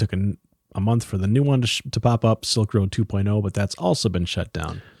 it only took a month for the new one to pop up, Silk Road 2.0, but that's also been shut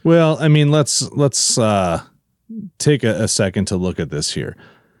down. Well, I mean, let's take a second to look at this here.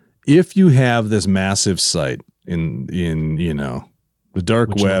 If you have this massive site in the dark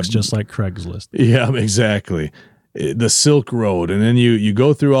web, looks just like Craigslist. Yeah, exactly. The Silk Road, and then you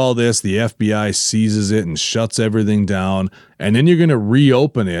go through all this, the FBI seizes it and shuts everything down, and then you're going to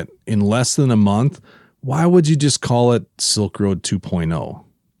reopen it in less than a month. Why would you just call it Silk Road 2.0?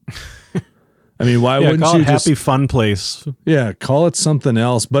 I mean, why wouldn't call you it Happy Fun Place? Yeah, call it something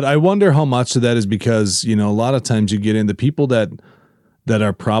else. But I wonder how much of that is because, a lot of times you get into people that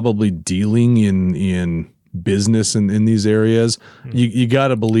are probably dealing in business in these areas. You got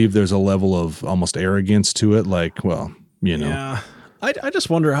to believe there's a level of almost arrogance to it. Like, well, Yeah, I just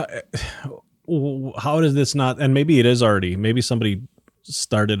wonder how does this not, and maybe it is already, maybe somebody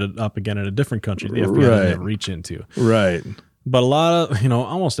started it up again in a different country the FBI didn't reach into. Right. But a lot of,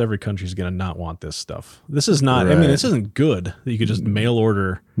 almost every country is going to not want this stuff. This is not, I mean, this isn't good that you could just mail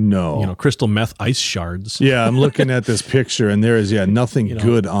order, crystal meth ice shards. Yeah, I'm looking at this picture and there is, nothing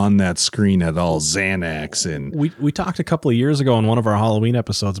good on that screen at all. Xanax and... We talked a couple of years ago in one of our Halloween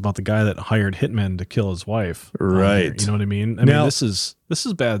episodes about the guy that hired hitmen to kill his wife. Right. You know what I mean? I mean, this is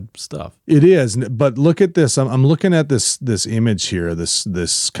bad stuff. It is, but look at this. I'm looking at this image here,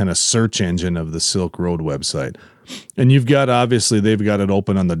 this kind of search engine of the Silk Road website. And you've got, obviously, they've got it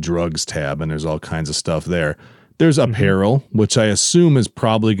open on the drugs tab, and there's all kinds of stuff there. There's apparel, which I assume is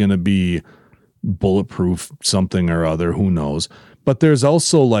probably going to be bulletproof something or other. Who knows? But there's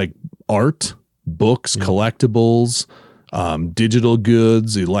also like art, books, collectibles, digital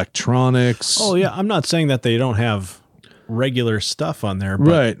goods, electronics. Oh, yeah. I'm not saying that they don't have regular stuff on there.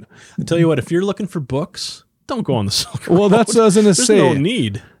 But right. I tell you what, if you're looking for books, don't go on the Silk Road. Well, that's what I was going to say. There's no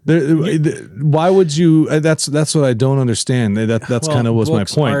need. Why would you? That's what I don't understand. That's kind of was my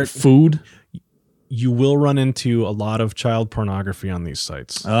point. Art, food. You will run into a lot of child pornography on these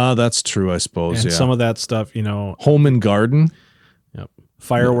sites. That's true, I suppose. And some of that stuff, home and garden. Yep.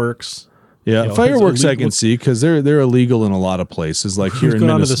 Fireworks. Yeah, fireworks I can see because they're illegal in a lot of places. Like here in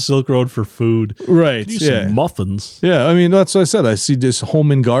Minnesota, onto the Silk Road for food. Right. Some muffins. Yeah, I mean that's what I said. I see this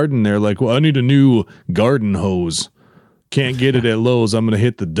home and garden there. Like, well, I need a new garden hose. Can't get it at Lowe's. I'm going to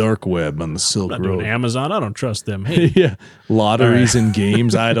hit the dark web on the Silk Road. Doing Amazon. I don't trust them. Hey. Yeah, lotteries and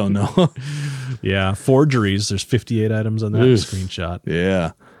games. I don't know. Yeah, forgeries. There's 58 items on that screenshot.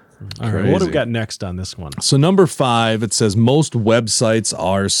 Yeah. All right, what do we got next on this one? So number 5, it says most websites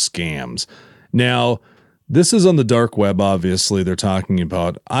are scams. Now, this is on the dark web, obviously, they're talking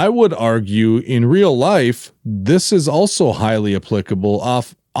about. I would argue in real life, this is also highly applicable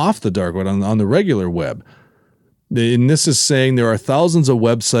off the dark web, on the regular web. And this is saying there are thousands of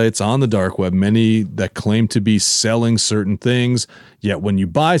websites on the dark web, many that claim to be selling certain things. Yet when you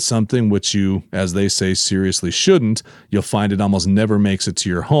buy something, which you, as they say, seriously shouldn't, you'll find it almost never makes it to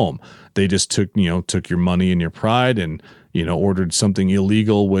your home. They just took your money and your pride and, ordered something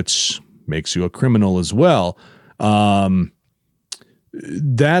illegal, which makes you a criminal as well.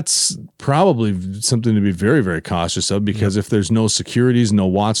 That's probably something to be very, very cautious of because if there's no securities, no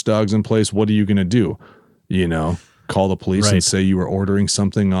watchdogs in place, what are you going to do? Call the police and say you were ordering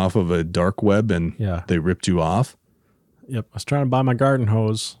something off of a dark web and they ripped you off. Yep. I was trying to buy my garden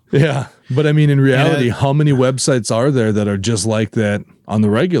hose. Yeah. But I mean, in reality, how many websites are there that are just like that on the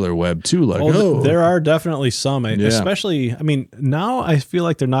regular web too? Like, there are definitely some, especially, I mean, now I feel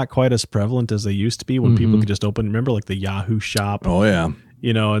like they're not quite as prevalent as they used to be when people could just remember like the Yahoo shop. Oh yeah.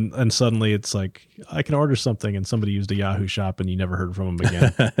 You know, and suddenly it's like, I can order something and somebody used a Yahoo shop and you never heard from them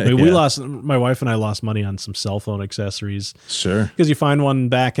again. I mean, my wife and I lost money on some cell phone accessories. Sure. Because you find one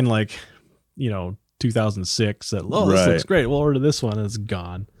back in like, 2006 that, this looks great. We'll order this one and it's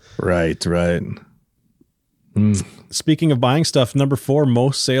gone. Right. Speaking of buying stuff, number 4,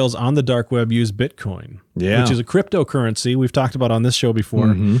 most sales on the dark web use Bitcoin, which is a cryptocurrency we've talked about on this show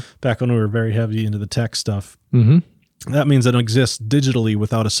before, back when we were very heavy into the tech stuff. That means it exists digitally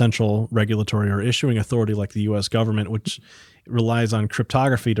without a central regulatory or issuing authority like the U.S. government, which relies on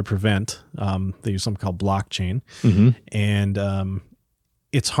cryptography to prevent. They use something called blockchain. And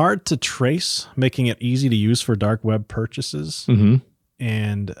it's hard to trace, making it easy to use for dark web purchases.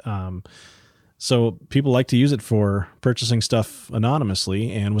 And so people like to use it for purchasing stuff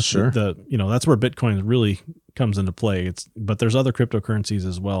anonymously. And with the that's where Bitcoin really comes into play. But there's other cryptocurrencies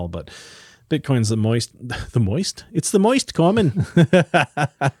as well. But Bitcoin's the moist. It's the moist common.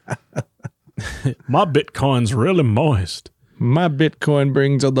 My Bitcoin's really moist. My Bitcoin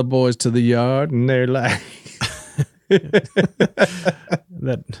brings all the boys to the yard and they're like,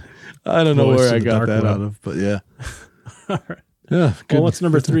 that I don't know where I got that out of, but yeah. All right. Yeah. Good. Well, what's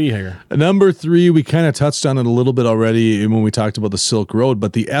number 3 here? Number 3, we kind of touched on it a little bit already when we talked about the Silk Road,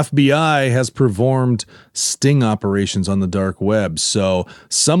 but the FBI has performed sting operations on the dark web. So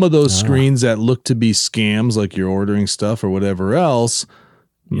some of those screens that look to be scams, like you're ordering stuff or whatever else,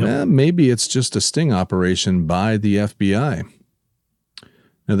 maybe it's just a sting operation by the FBI.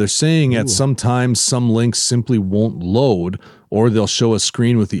 Now, they're saying at some times some links simply won't load, or they'll show a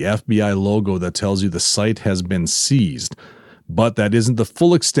screen with the FBI logo that tells you the site has been seized. But that isn't the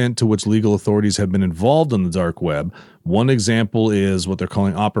full extent to which legal authorities have been involved on the dark web. One example is what they're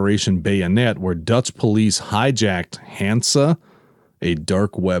calling Operation Bayonet, where Dutch police hijacked Hansa, a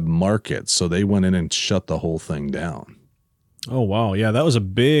dark web market. So they went in and shut the whole thing down. Oh, wow. Yeah, that was a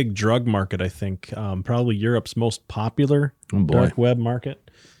big drug market, I think. Probably Europe's most popular dark web market.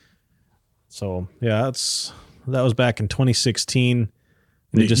 So, yeah, that was back in 2016.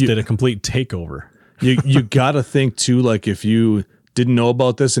 They just did a complete takeover. You got to think, too, like if you didn't know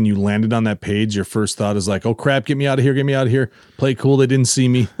about this and you landed on that page, your first thought is like, oh, crap, get me out of here. Play cool, they didn't see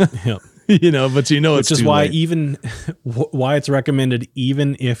me. Yep. But it's Which is why late. why it's recommended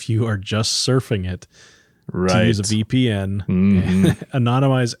even if you are just surfing it, to use a VPN,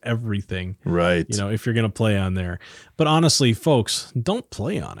 anonymize everything. Right. If you're going to play on there. But honestly, folks, don't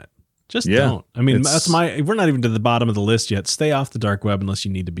play on it. Just don't. I mean, we're not even to the bottom of the list yet. Stay off the dark web unless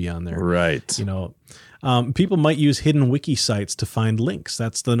you need to be on there. Right. People might use hidden wiki sites to find links.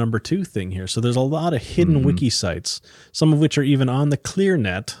 That's the number 2 thing here. So there's a lot of hidden wiki sites, some of which are even on the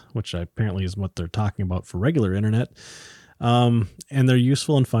ClearNet, which apparently is what they're talking about for regular internet. And they're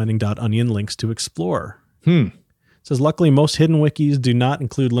useful in finding .onion links to explore. It says, luckily, most hidden wikis do not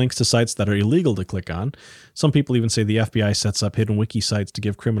include links to sites that are illegal to click on. Some people even say the FBI sets up hidden wiki sites to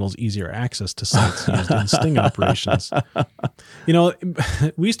give criminals easier access to sites used in sting operations.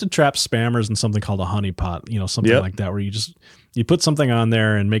 We used to trap spammers in something called a honeypot, something like that, where you put something on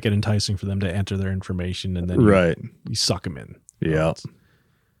there and make it enticing for them to enter their information, and then you suck them in. Yeah.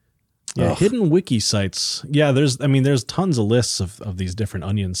 Yeah, hidden wiki sites. Yeah, there's tons of lists of these different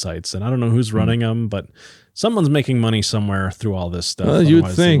onion sites, and I don't know who's running them, but someone's making money somewhere through all this stuff. Well, you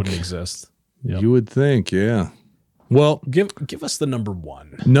would think. They wouldn't exist. Yep. You would think, yeah. Well, give us the number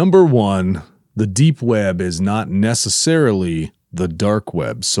 1. Number 1, the deep web is not necessarily the dark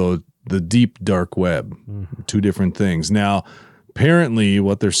web. So the deep dark web, 2 different things. Now, apparently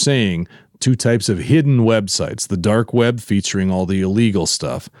what they're saying, 2 types of hidden websites, the dark web featuring all the illegal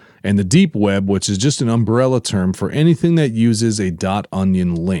stuff, and the deep web, which is just an umbrella term for anything that uses a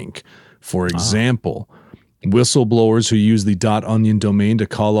 .onion link. For example, whistleblowers who use the .onion domain to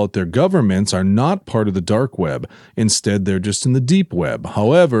call out their governments are not part of the dark web. Instead, they're just in the deep web.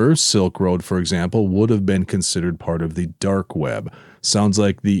 However, Silk Road, for example, would have been considered part of the dark web. Sounds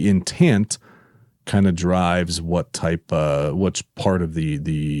like the intent kind of drives which part of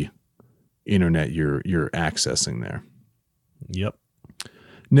the internet you're accessing there. Yep.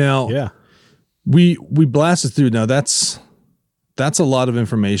 Now, we blasted through. Now that's a lot of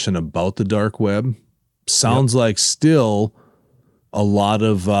information about the dark web. Sounds like still a lot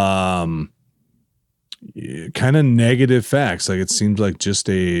of kind of negative facts. Like it seems like just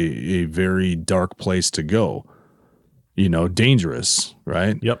a very dark place to go. Dangerous,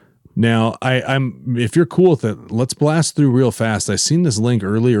 right? Yep. Now, I'm if you're cool with it, let's blast through real fast. I seen this link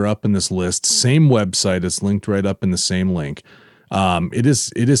earlier up in this list. Same website. It's linked right up in the same link. It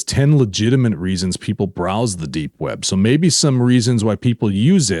is 10 legitimate reasons people browse the deep web. So maybe some reasons why people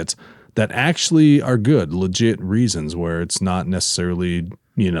use it that actually are good, legit reasons where it's not necessarily,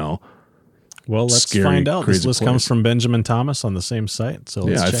 Well, let's scary, find out. This crazy list place. comes from Benjamin Thomas on the same site. So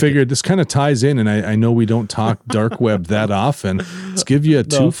let's yeah, I check figured this kind of ties in, and I know we don't talk dark web that often. Let's give you a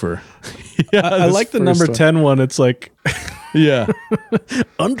twofer. I like the number 10 one. It's like Yeah.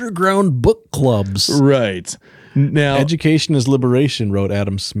 underground book clubs. Right. Now, Education is liberation, wrote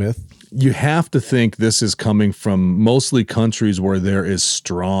Adam Smith. you have to think this is coming from mostly countries where there is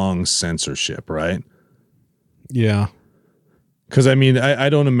strong censorship, right? Yeah. Because, I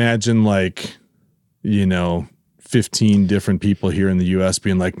don't imagine 15 different people here in the U.S.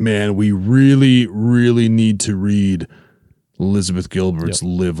 being like, man, we really, really need to read Elizabeth Gilbert's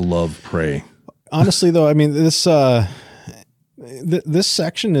Live, Love, Pray. Honestly, though, this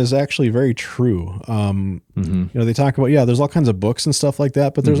section is actually very true. They talk about, there's all kinds of books and stuff like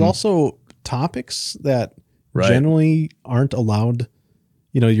that, but there's also topics that generally aren't allowed.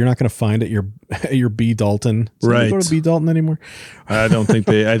 You're not going to find at your B. Dalton. Right. Go to B. Dalton anymore? I don't think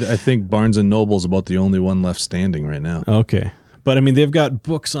I think Barnes and Noble's about the only one left standing right now. Okay. But they've got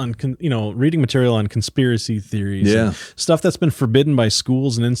books on, reading material on conspiracy theories, and stuff that's been forbidden by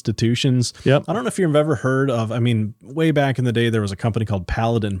schools and institutions. Yep. I don't know if you've ever heard of, way back in the day, there was a company called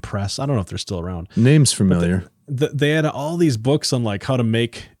Paladin Press. I don't know if they're still around. Name's familiar. They had all these books on how to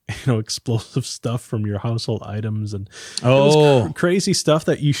make, explosive stuff from your household items, and it was crazy stuff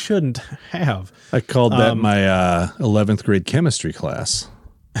that you shouldn't have. I called that my 11th grade chemistry class.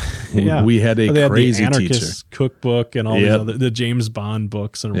 Yeah, we had a crazy the teacher. Anarchist cookbook and all these other, the James Bond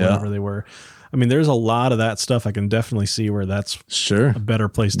books and whatever they were. There's a lot of that stuff. I can definitely see where that's a better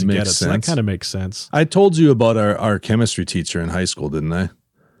place to get it. So that kind of makes sense. I told you about our chemistry teacher in high school, didn't I?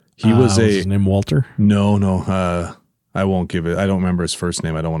 He was his name Walter? No. I won't give it. I don't remember his first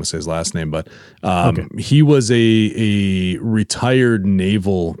name. I don't want to say his last name, but he was a retired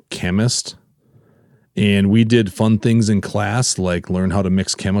naval chemist. And we did fun things in class, like learn how to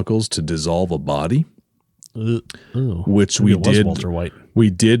mix chemicals to dissolve a body, which we did. Walter White. We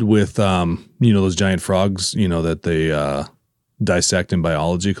did with, those giant frogs, that they dissect in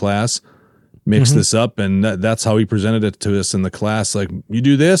biology class. Mix this up, and that's how he presented it to us in the class. Like, you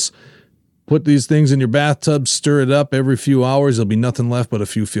do this, put these things in your bathtub, stir it up every few hours. There'll be nothing left but a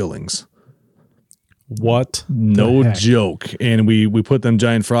few fillings. What? No joke. And we put them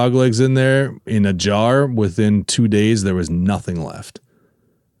giant frog legs in there in a jar. Within 2 days, there was nothing left.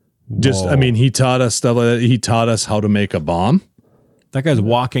 Whoa. He taught us stuff like that. He taught us how to make a bomb. That guy's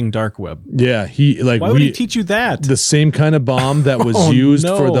walking dark web. Yeah, why would he teach you that? The same kind of bomb that was used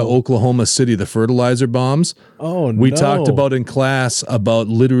for the Oklahoma City, the fertilizer bombs. We talked about in class about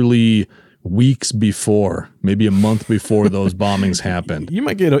literally weeks before, maybe a month before those bombings happened. You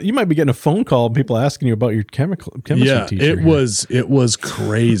might be getting a phone call and people asking you about your chemistry teacher. It was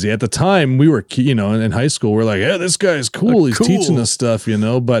crazy. At the time we were, in high school, we're like, yeah, this guy's cool. He's teaching us stuff,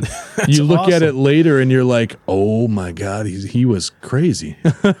 but you look at it later and you're like, oh my God, he was crazy.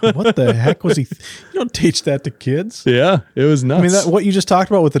 What the heck was he? You don't teach that to kids. Yeah, it was nuts. What you just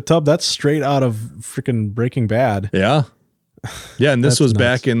talked about with the tub, that's straight out of freaking Breaking Bad. Yeah. Yeah, and this was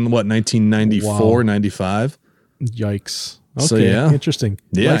back in 1994, 95. Yikes. Okay, so, yeah. Interesting.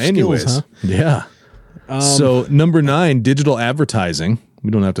 Yeah, Life anyways. skills, huh? Yeah. So number 9, digital advertising.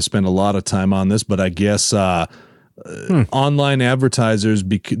 We don't have to spend a lot of time on this, but I guess online advertisers,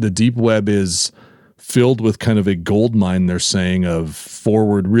 the deep web is filled with kind of a gold mine, they're saying, of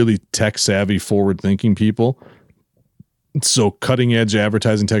really tech-savvy, forward-thinking people. So cutting-edge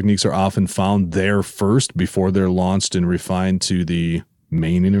advertising techniques are often found there first before they're launched and refined to the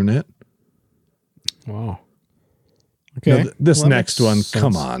main internet. Wow. Okay. Now, this next one,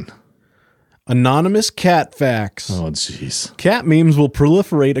 come on. Anonymous cat facts. Oh, jeez. Cat memes will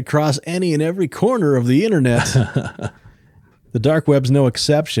proliferate across any and every corner of the internet. The dark web's no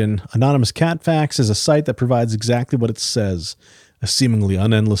exception. Anonymous Cat Facts is a site that provides exactly what it says, a seemingly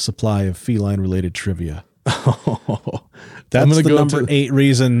unendless supply of feline-related trivia. That's the number 8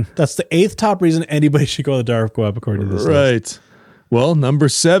 reason. That's the 8th top reason anybody should go to the dark web, according to this list. Well, number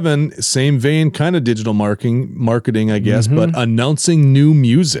 7, same vein, kind of digital marketing, I guess, but announcing new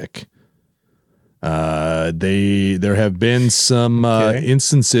music. There have been some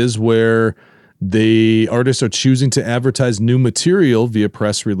instances where artists are choosing to advertise new material via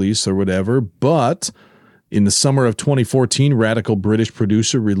press release or whatever, but in the summer of 2014, radical British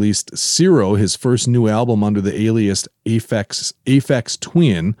producer released Ciro, his first new album under the alias Aphex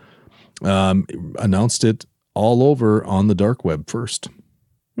Twin, announced it all over on the dark web first.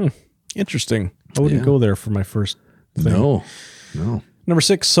 Interesting. I wouldn't go there for my first thing. No. Number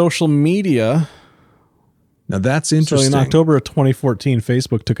 6, social media. Now that's interesting. So in October of 2014,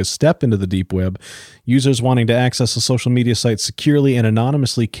 Facebook took a step into the deep web. Users wanting to access a social media site securely and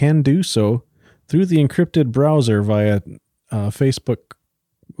anonymously can do so through the encrypted browser via Facebook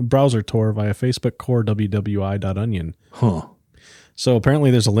browser Tor via Facebook core wwi.onion. Huh. So apparently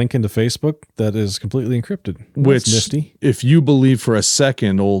there's a link into Facebook that is completely encrypted. Which, that's nifty. If you believe for a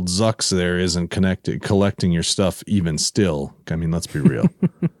second old Zucks there isn't collecting your stuff even still, I mean, let's be real.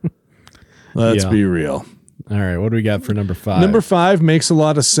 Let's be real. All right, what do we got for number 5? Number 5 makes a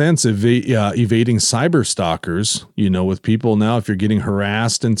lot of sense. Evading cyber stalkers, with people now, if you're getting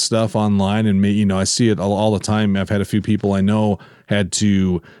harassed and stuff online, and I see it all the time. I've had a few people I know had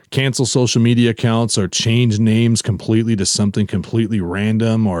to cancel social media accounts or change names completely to something completely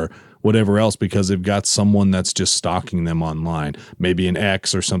random or whatever else because they've got someone that's just stalking them online, maybe an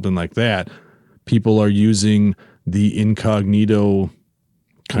ex or something like that. People are using the incognito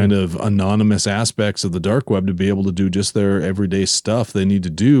kind of anonymous aspects of the dark web to be able to do just their everyday stuff they need to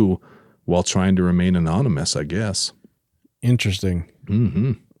do while trying to remain anonymous, I guess. Interesting.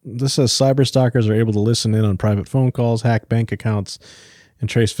 Mm-hmm. This says cyber stalkers are able to listen in on private phone calls, hack bank accounts, and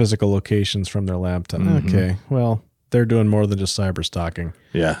trace physical locations from their laptop. Mm-hmm. Okay, well, they're doing more than just cyber stalking.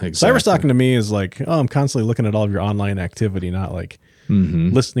 Yeah, exactly. Cyber stalking to me is like, I'm constantly looking at all of your online activity, not like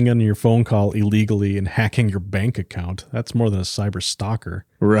listening on your phone call illegally and hacking your bank account. That's more than a cyber stalker.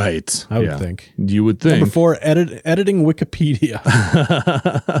 Right. I would think. You would think. Number 4, editing Wikipedia.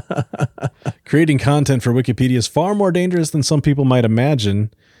 Creating content for Wikipedia is far more dangerous than some people might imagine.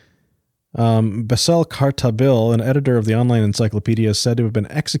 Bassel Kartabil, an editor of the online encyclopedia, is said to have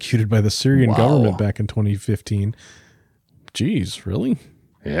been executed by the Syrian government back in 2015. Jeez, really?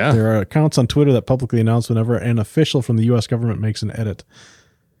 Yeah. There are accounts on Twitter that publicly announce whenever an official from the U.S. government makes an edit.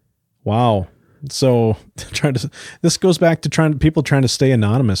 Wow. So this goes back to people trying to stay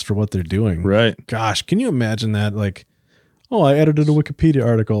anonymous for what they're doing. Right. Gosh, can you imagine that? Like, I edited a Wikipedia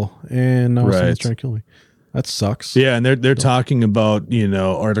article and now someone's trying to kill me. That sucks. Yeah, and they're talking about,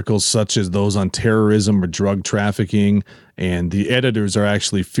 articles such as those on terrorism or drug trafficking, and the editors are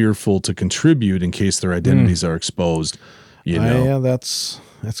actually fearful to contribute in case their identities are exposed. Yeah, that's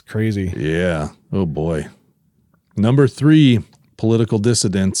crazy. Yeah. Oh boy. Number 3, political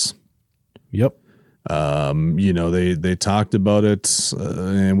dissidents. Yep. They talked about it,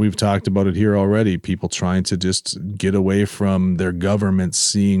 and we've talked about it here already. People trying to just get away from their government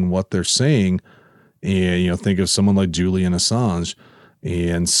seeing what they're saying. And, think of someone like Julian Assange.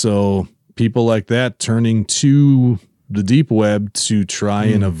 And so people like that turning to the deep web to try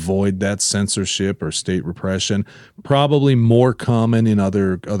and avoid that censorship or state repression, probably more common in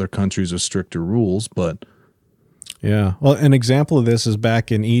other countries with stricter rules, but yeah. Well, an example of this is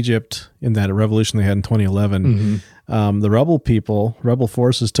back in Egypt in that revolution they had in 2011. The rebel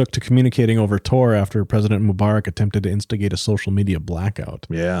forces took to communicating over Tor after President Mubarak attempted to instigate a social media blackout.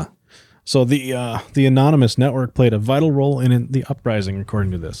 Yeah. So the anonymous network played a vital role in the uprising,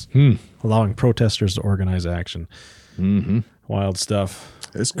 according to this, allowing protesters to organize action. Mm-hmm. Wild stuff.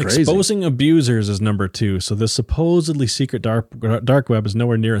 It's crazy. Exposing abusers is number 2. So this supposedly secret dark web is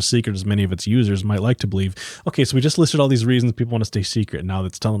nowhere near as secret as many of its users might like to believe. Okay, so we just listed all these reasons people want to stay secret. Now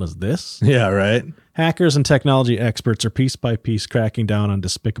that's telling us this? Yeah, right. Hackers and technology experts are piece by piece cracking down on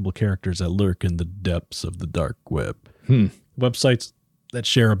despicable characters that lurk in the depths of the dark web. Websites that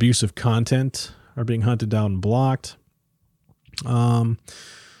share abusive content are being hunted down and blocked.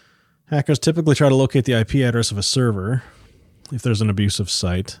 Hackers typically try to locate the IP address of a server if there's an abusive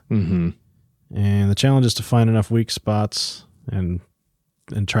site. And the challenge is to find enough weak spots and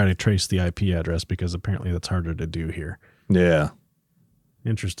try to trace the IP address, because apparently that's harder to do here. Yeah.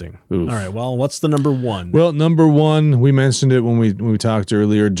 Interesting. Oof. All right. Well, what's the number 1? Well, number 1, we mentioned it when we talked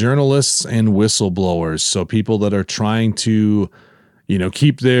earlier, journalists and whistleblowers. So people that are trying to,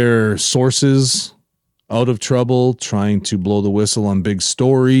 keep their sources out of trouble, trying to blow the whistle on big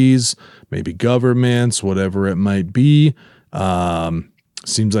stories, maybe governments, whatever it might be.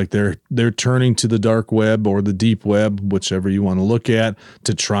 Seems like they're turning to the dark web or the deep web, whichever you want to look at,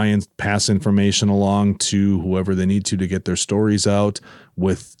 to try and pass information along to whoever they need to get their stories out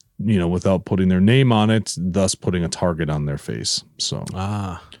without putting their name on it, thus putting a target on their face. So,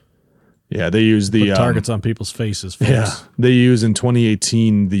 yeah, they use the targets on people's faces. Folks. Yeah, they use in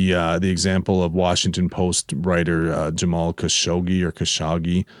 2018 the example of Washington Post writer Jamal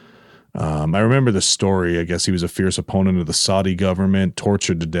Khashoggi. I remember the story. I guess he was a fierce opponent of the Saudi government,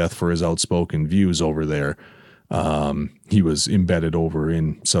 tortured to death for his outspoken views over there. He was embedded over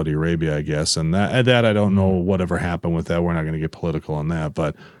in Saudi Arabia, I guess. And that I don't know whatever happened with that. We're not going to get political on that.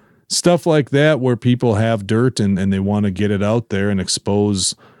 But stuff like that where people have dirt and they want to get it out there and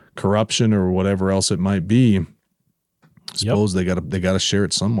expose corruption or whatever else it might be. I suppose they gotta share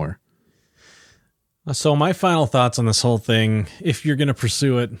it somewhere. So my final thoughts on this whole thing, if you're going to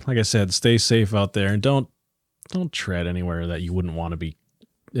pursue it, like I said, stay safe out there and don't tread anywhere that you wouldn't want to be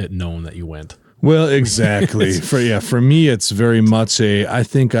known that you went. Well, exactly. For me, it's very much I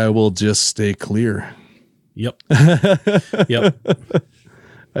think I will just stay clear. Yep.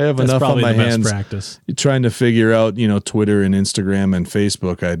 I have enough on my hands practice. Trying to figure out, Twitter and Instagram and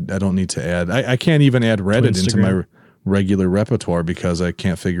Facebook. I don't need to add. I can't even add Reddit into my regular repertoire because I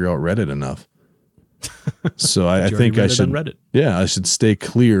can't figure out Reddit enough. So I think I should. Reddit. Yeah, I should stay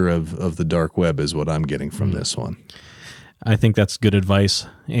clear of the dark web is what I'm getting from this one. I think that's good advice.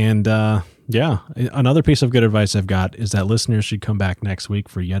 And another piece of good advice I've got is that listeners should come back next week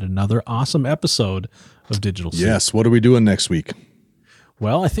for yet another awesome episode of Digital Soup. Yes. What are we doing next week?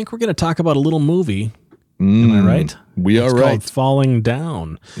 Well, I think we're going to talk about a little movie. Am I right? It's right. Called Falling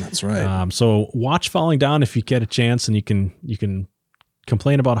Down. That's right. So watch Falling Down if you get a chance, and you can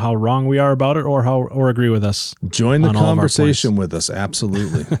complain about how wrong we are about it, or agree with us. Join the conversation with us.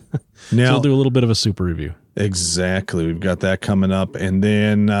 Absolutely. Now, so we'll do a little bit of a super review. Exactly. We've got that coming up, and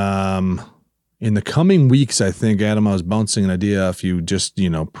then in the coming weeks, I think, Adam, I was bouncing an idea off you just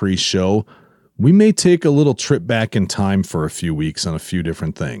pre-show. We may take a little trip back in time for a few weeks on a few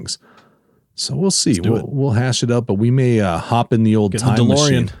different things. So we'll see. We'll hash it up, but we may hop in the old time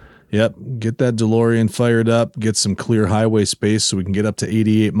machine. Yep. Get that DeLorean fired up, get some clear highway space so we can get up to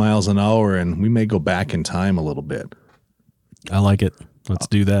 88 miles an hour, and we may go back in time a little bit. I like it. Let's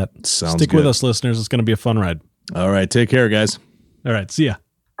do that. Sounds Stick good. with us, listeners. It's going to be a fun ride. All right. Take care, guys. All right. See ya.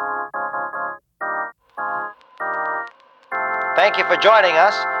 Thank you for joining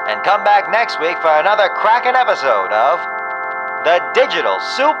us, and come back next week for another cracking episode of the Digital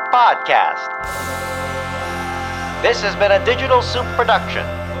Soup Podcast. This has been a Digital Soup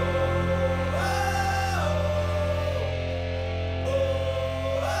production.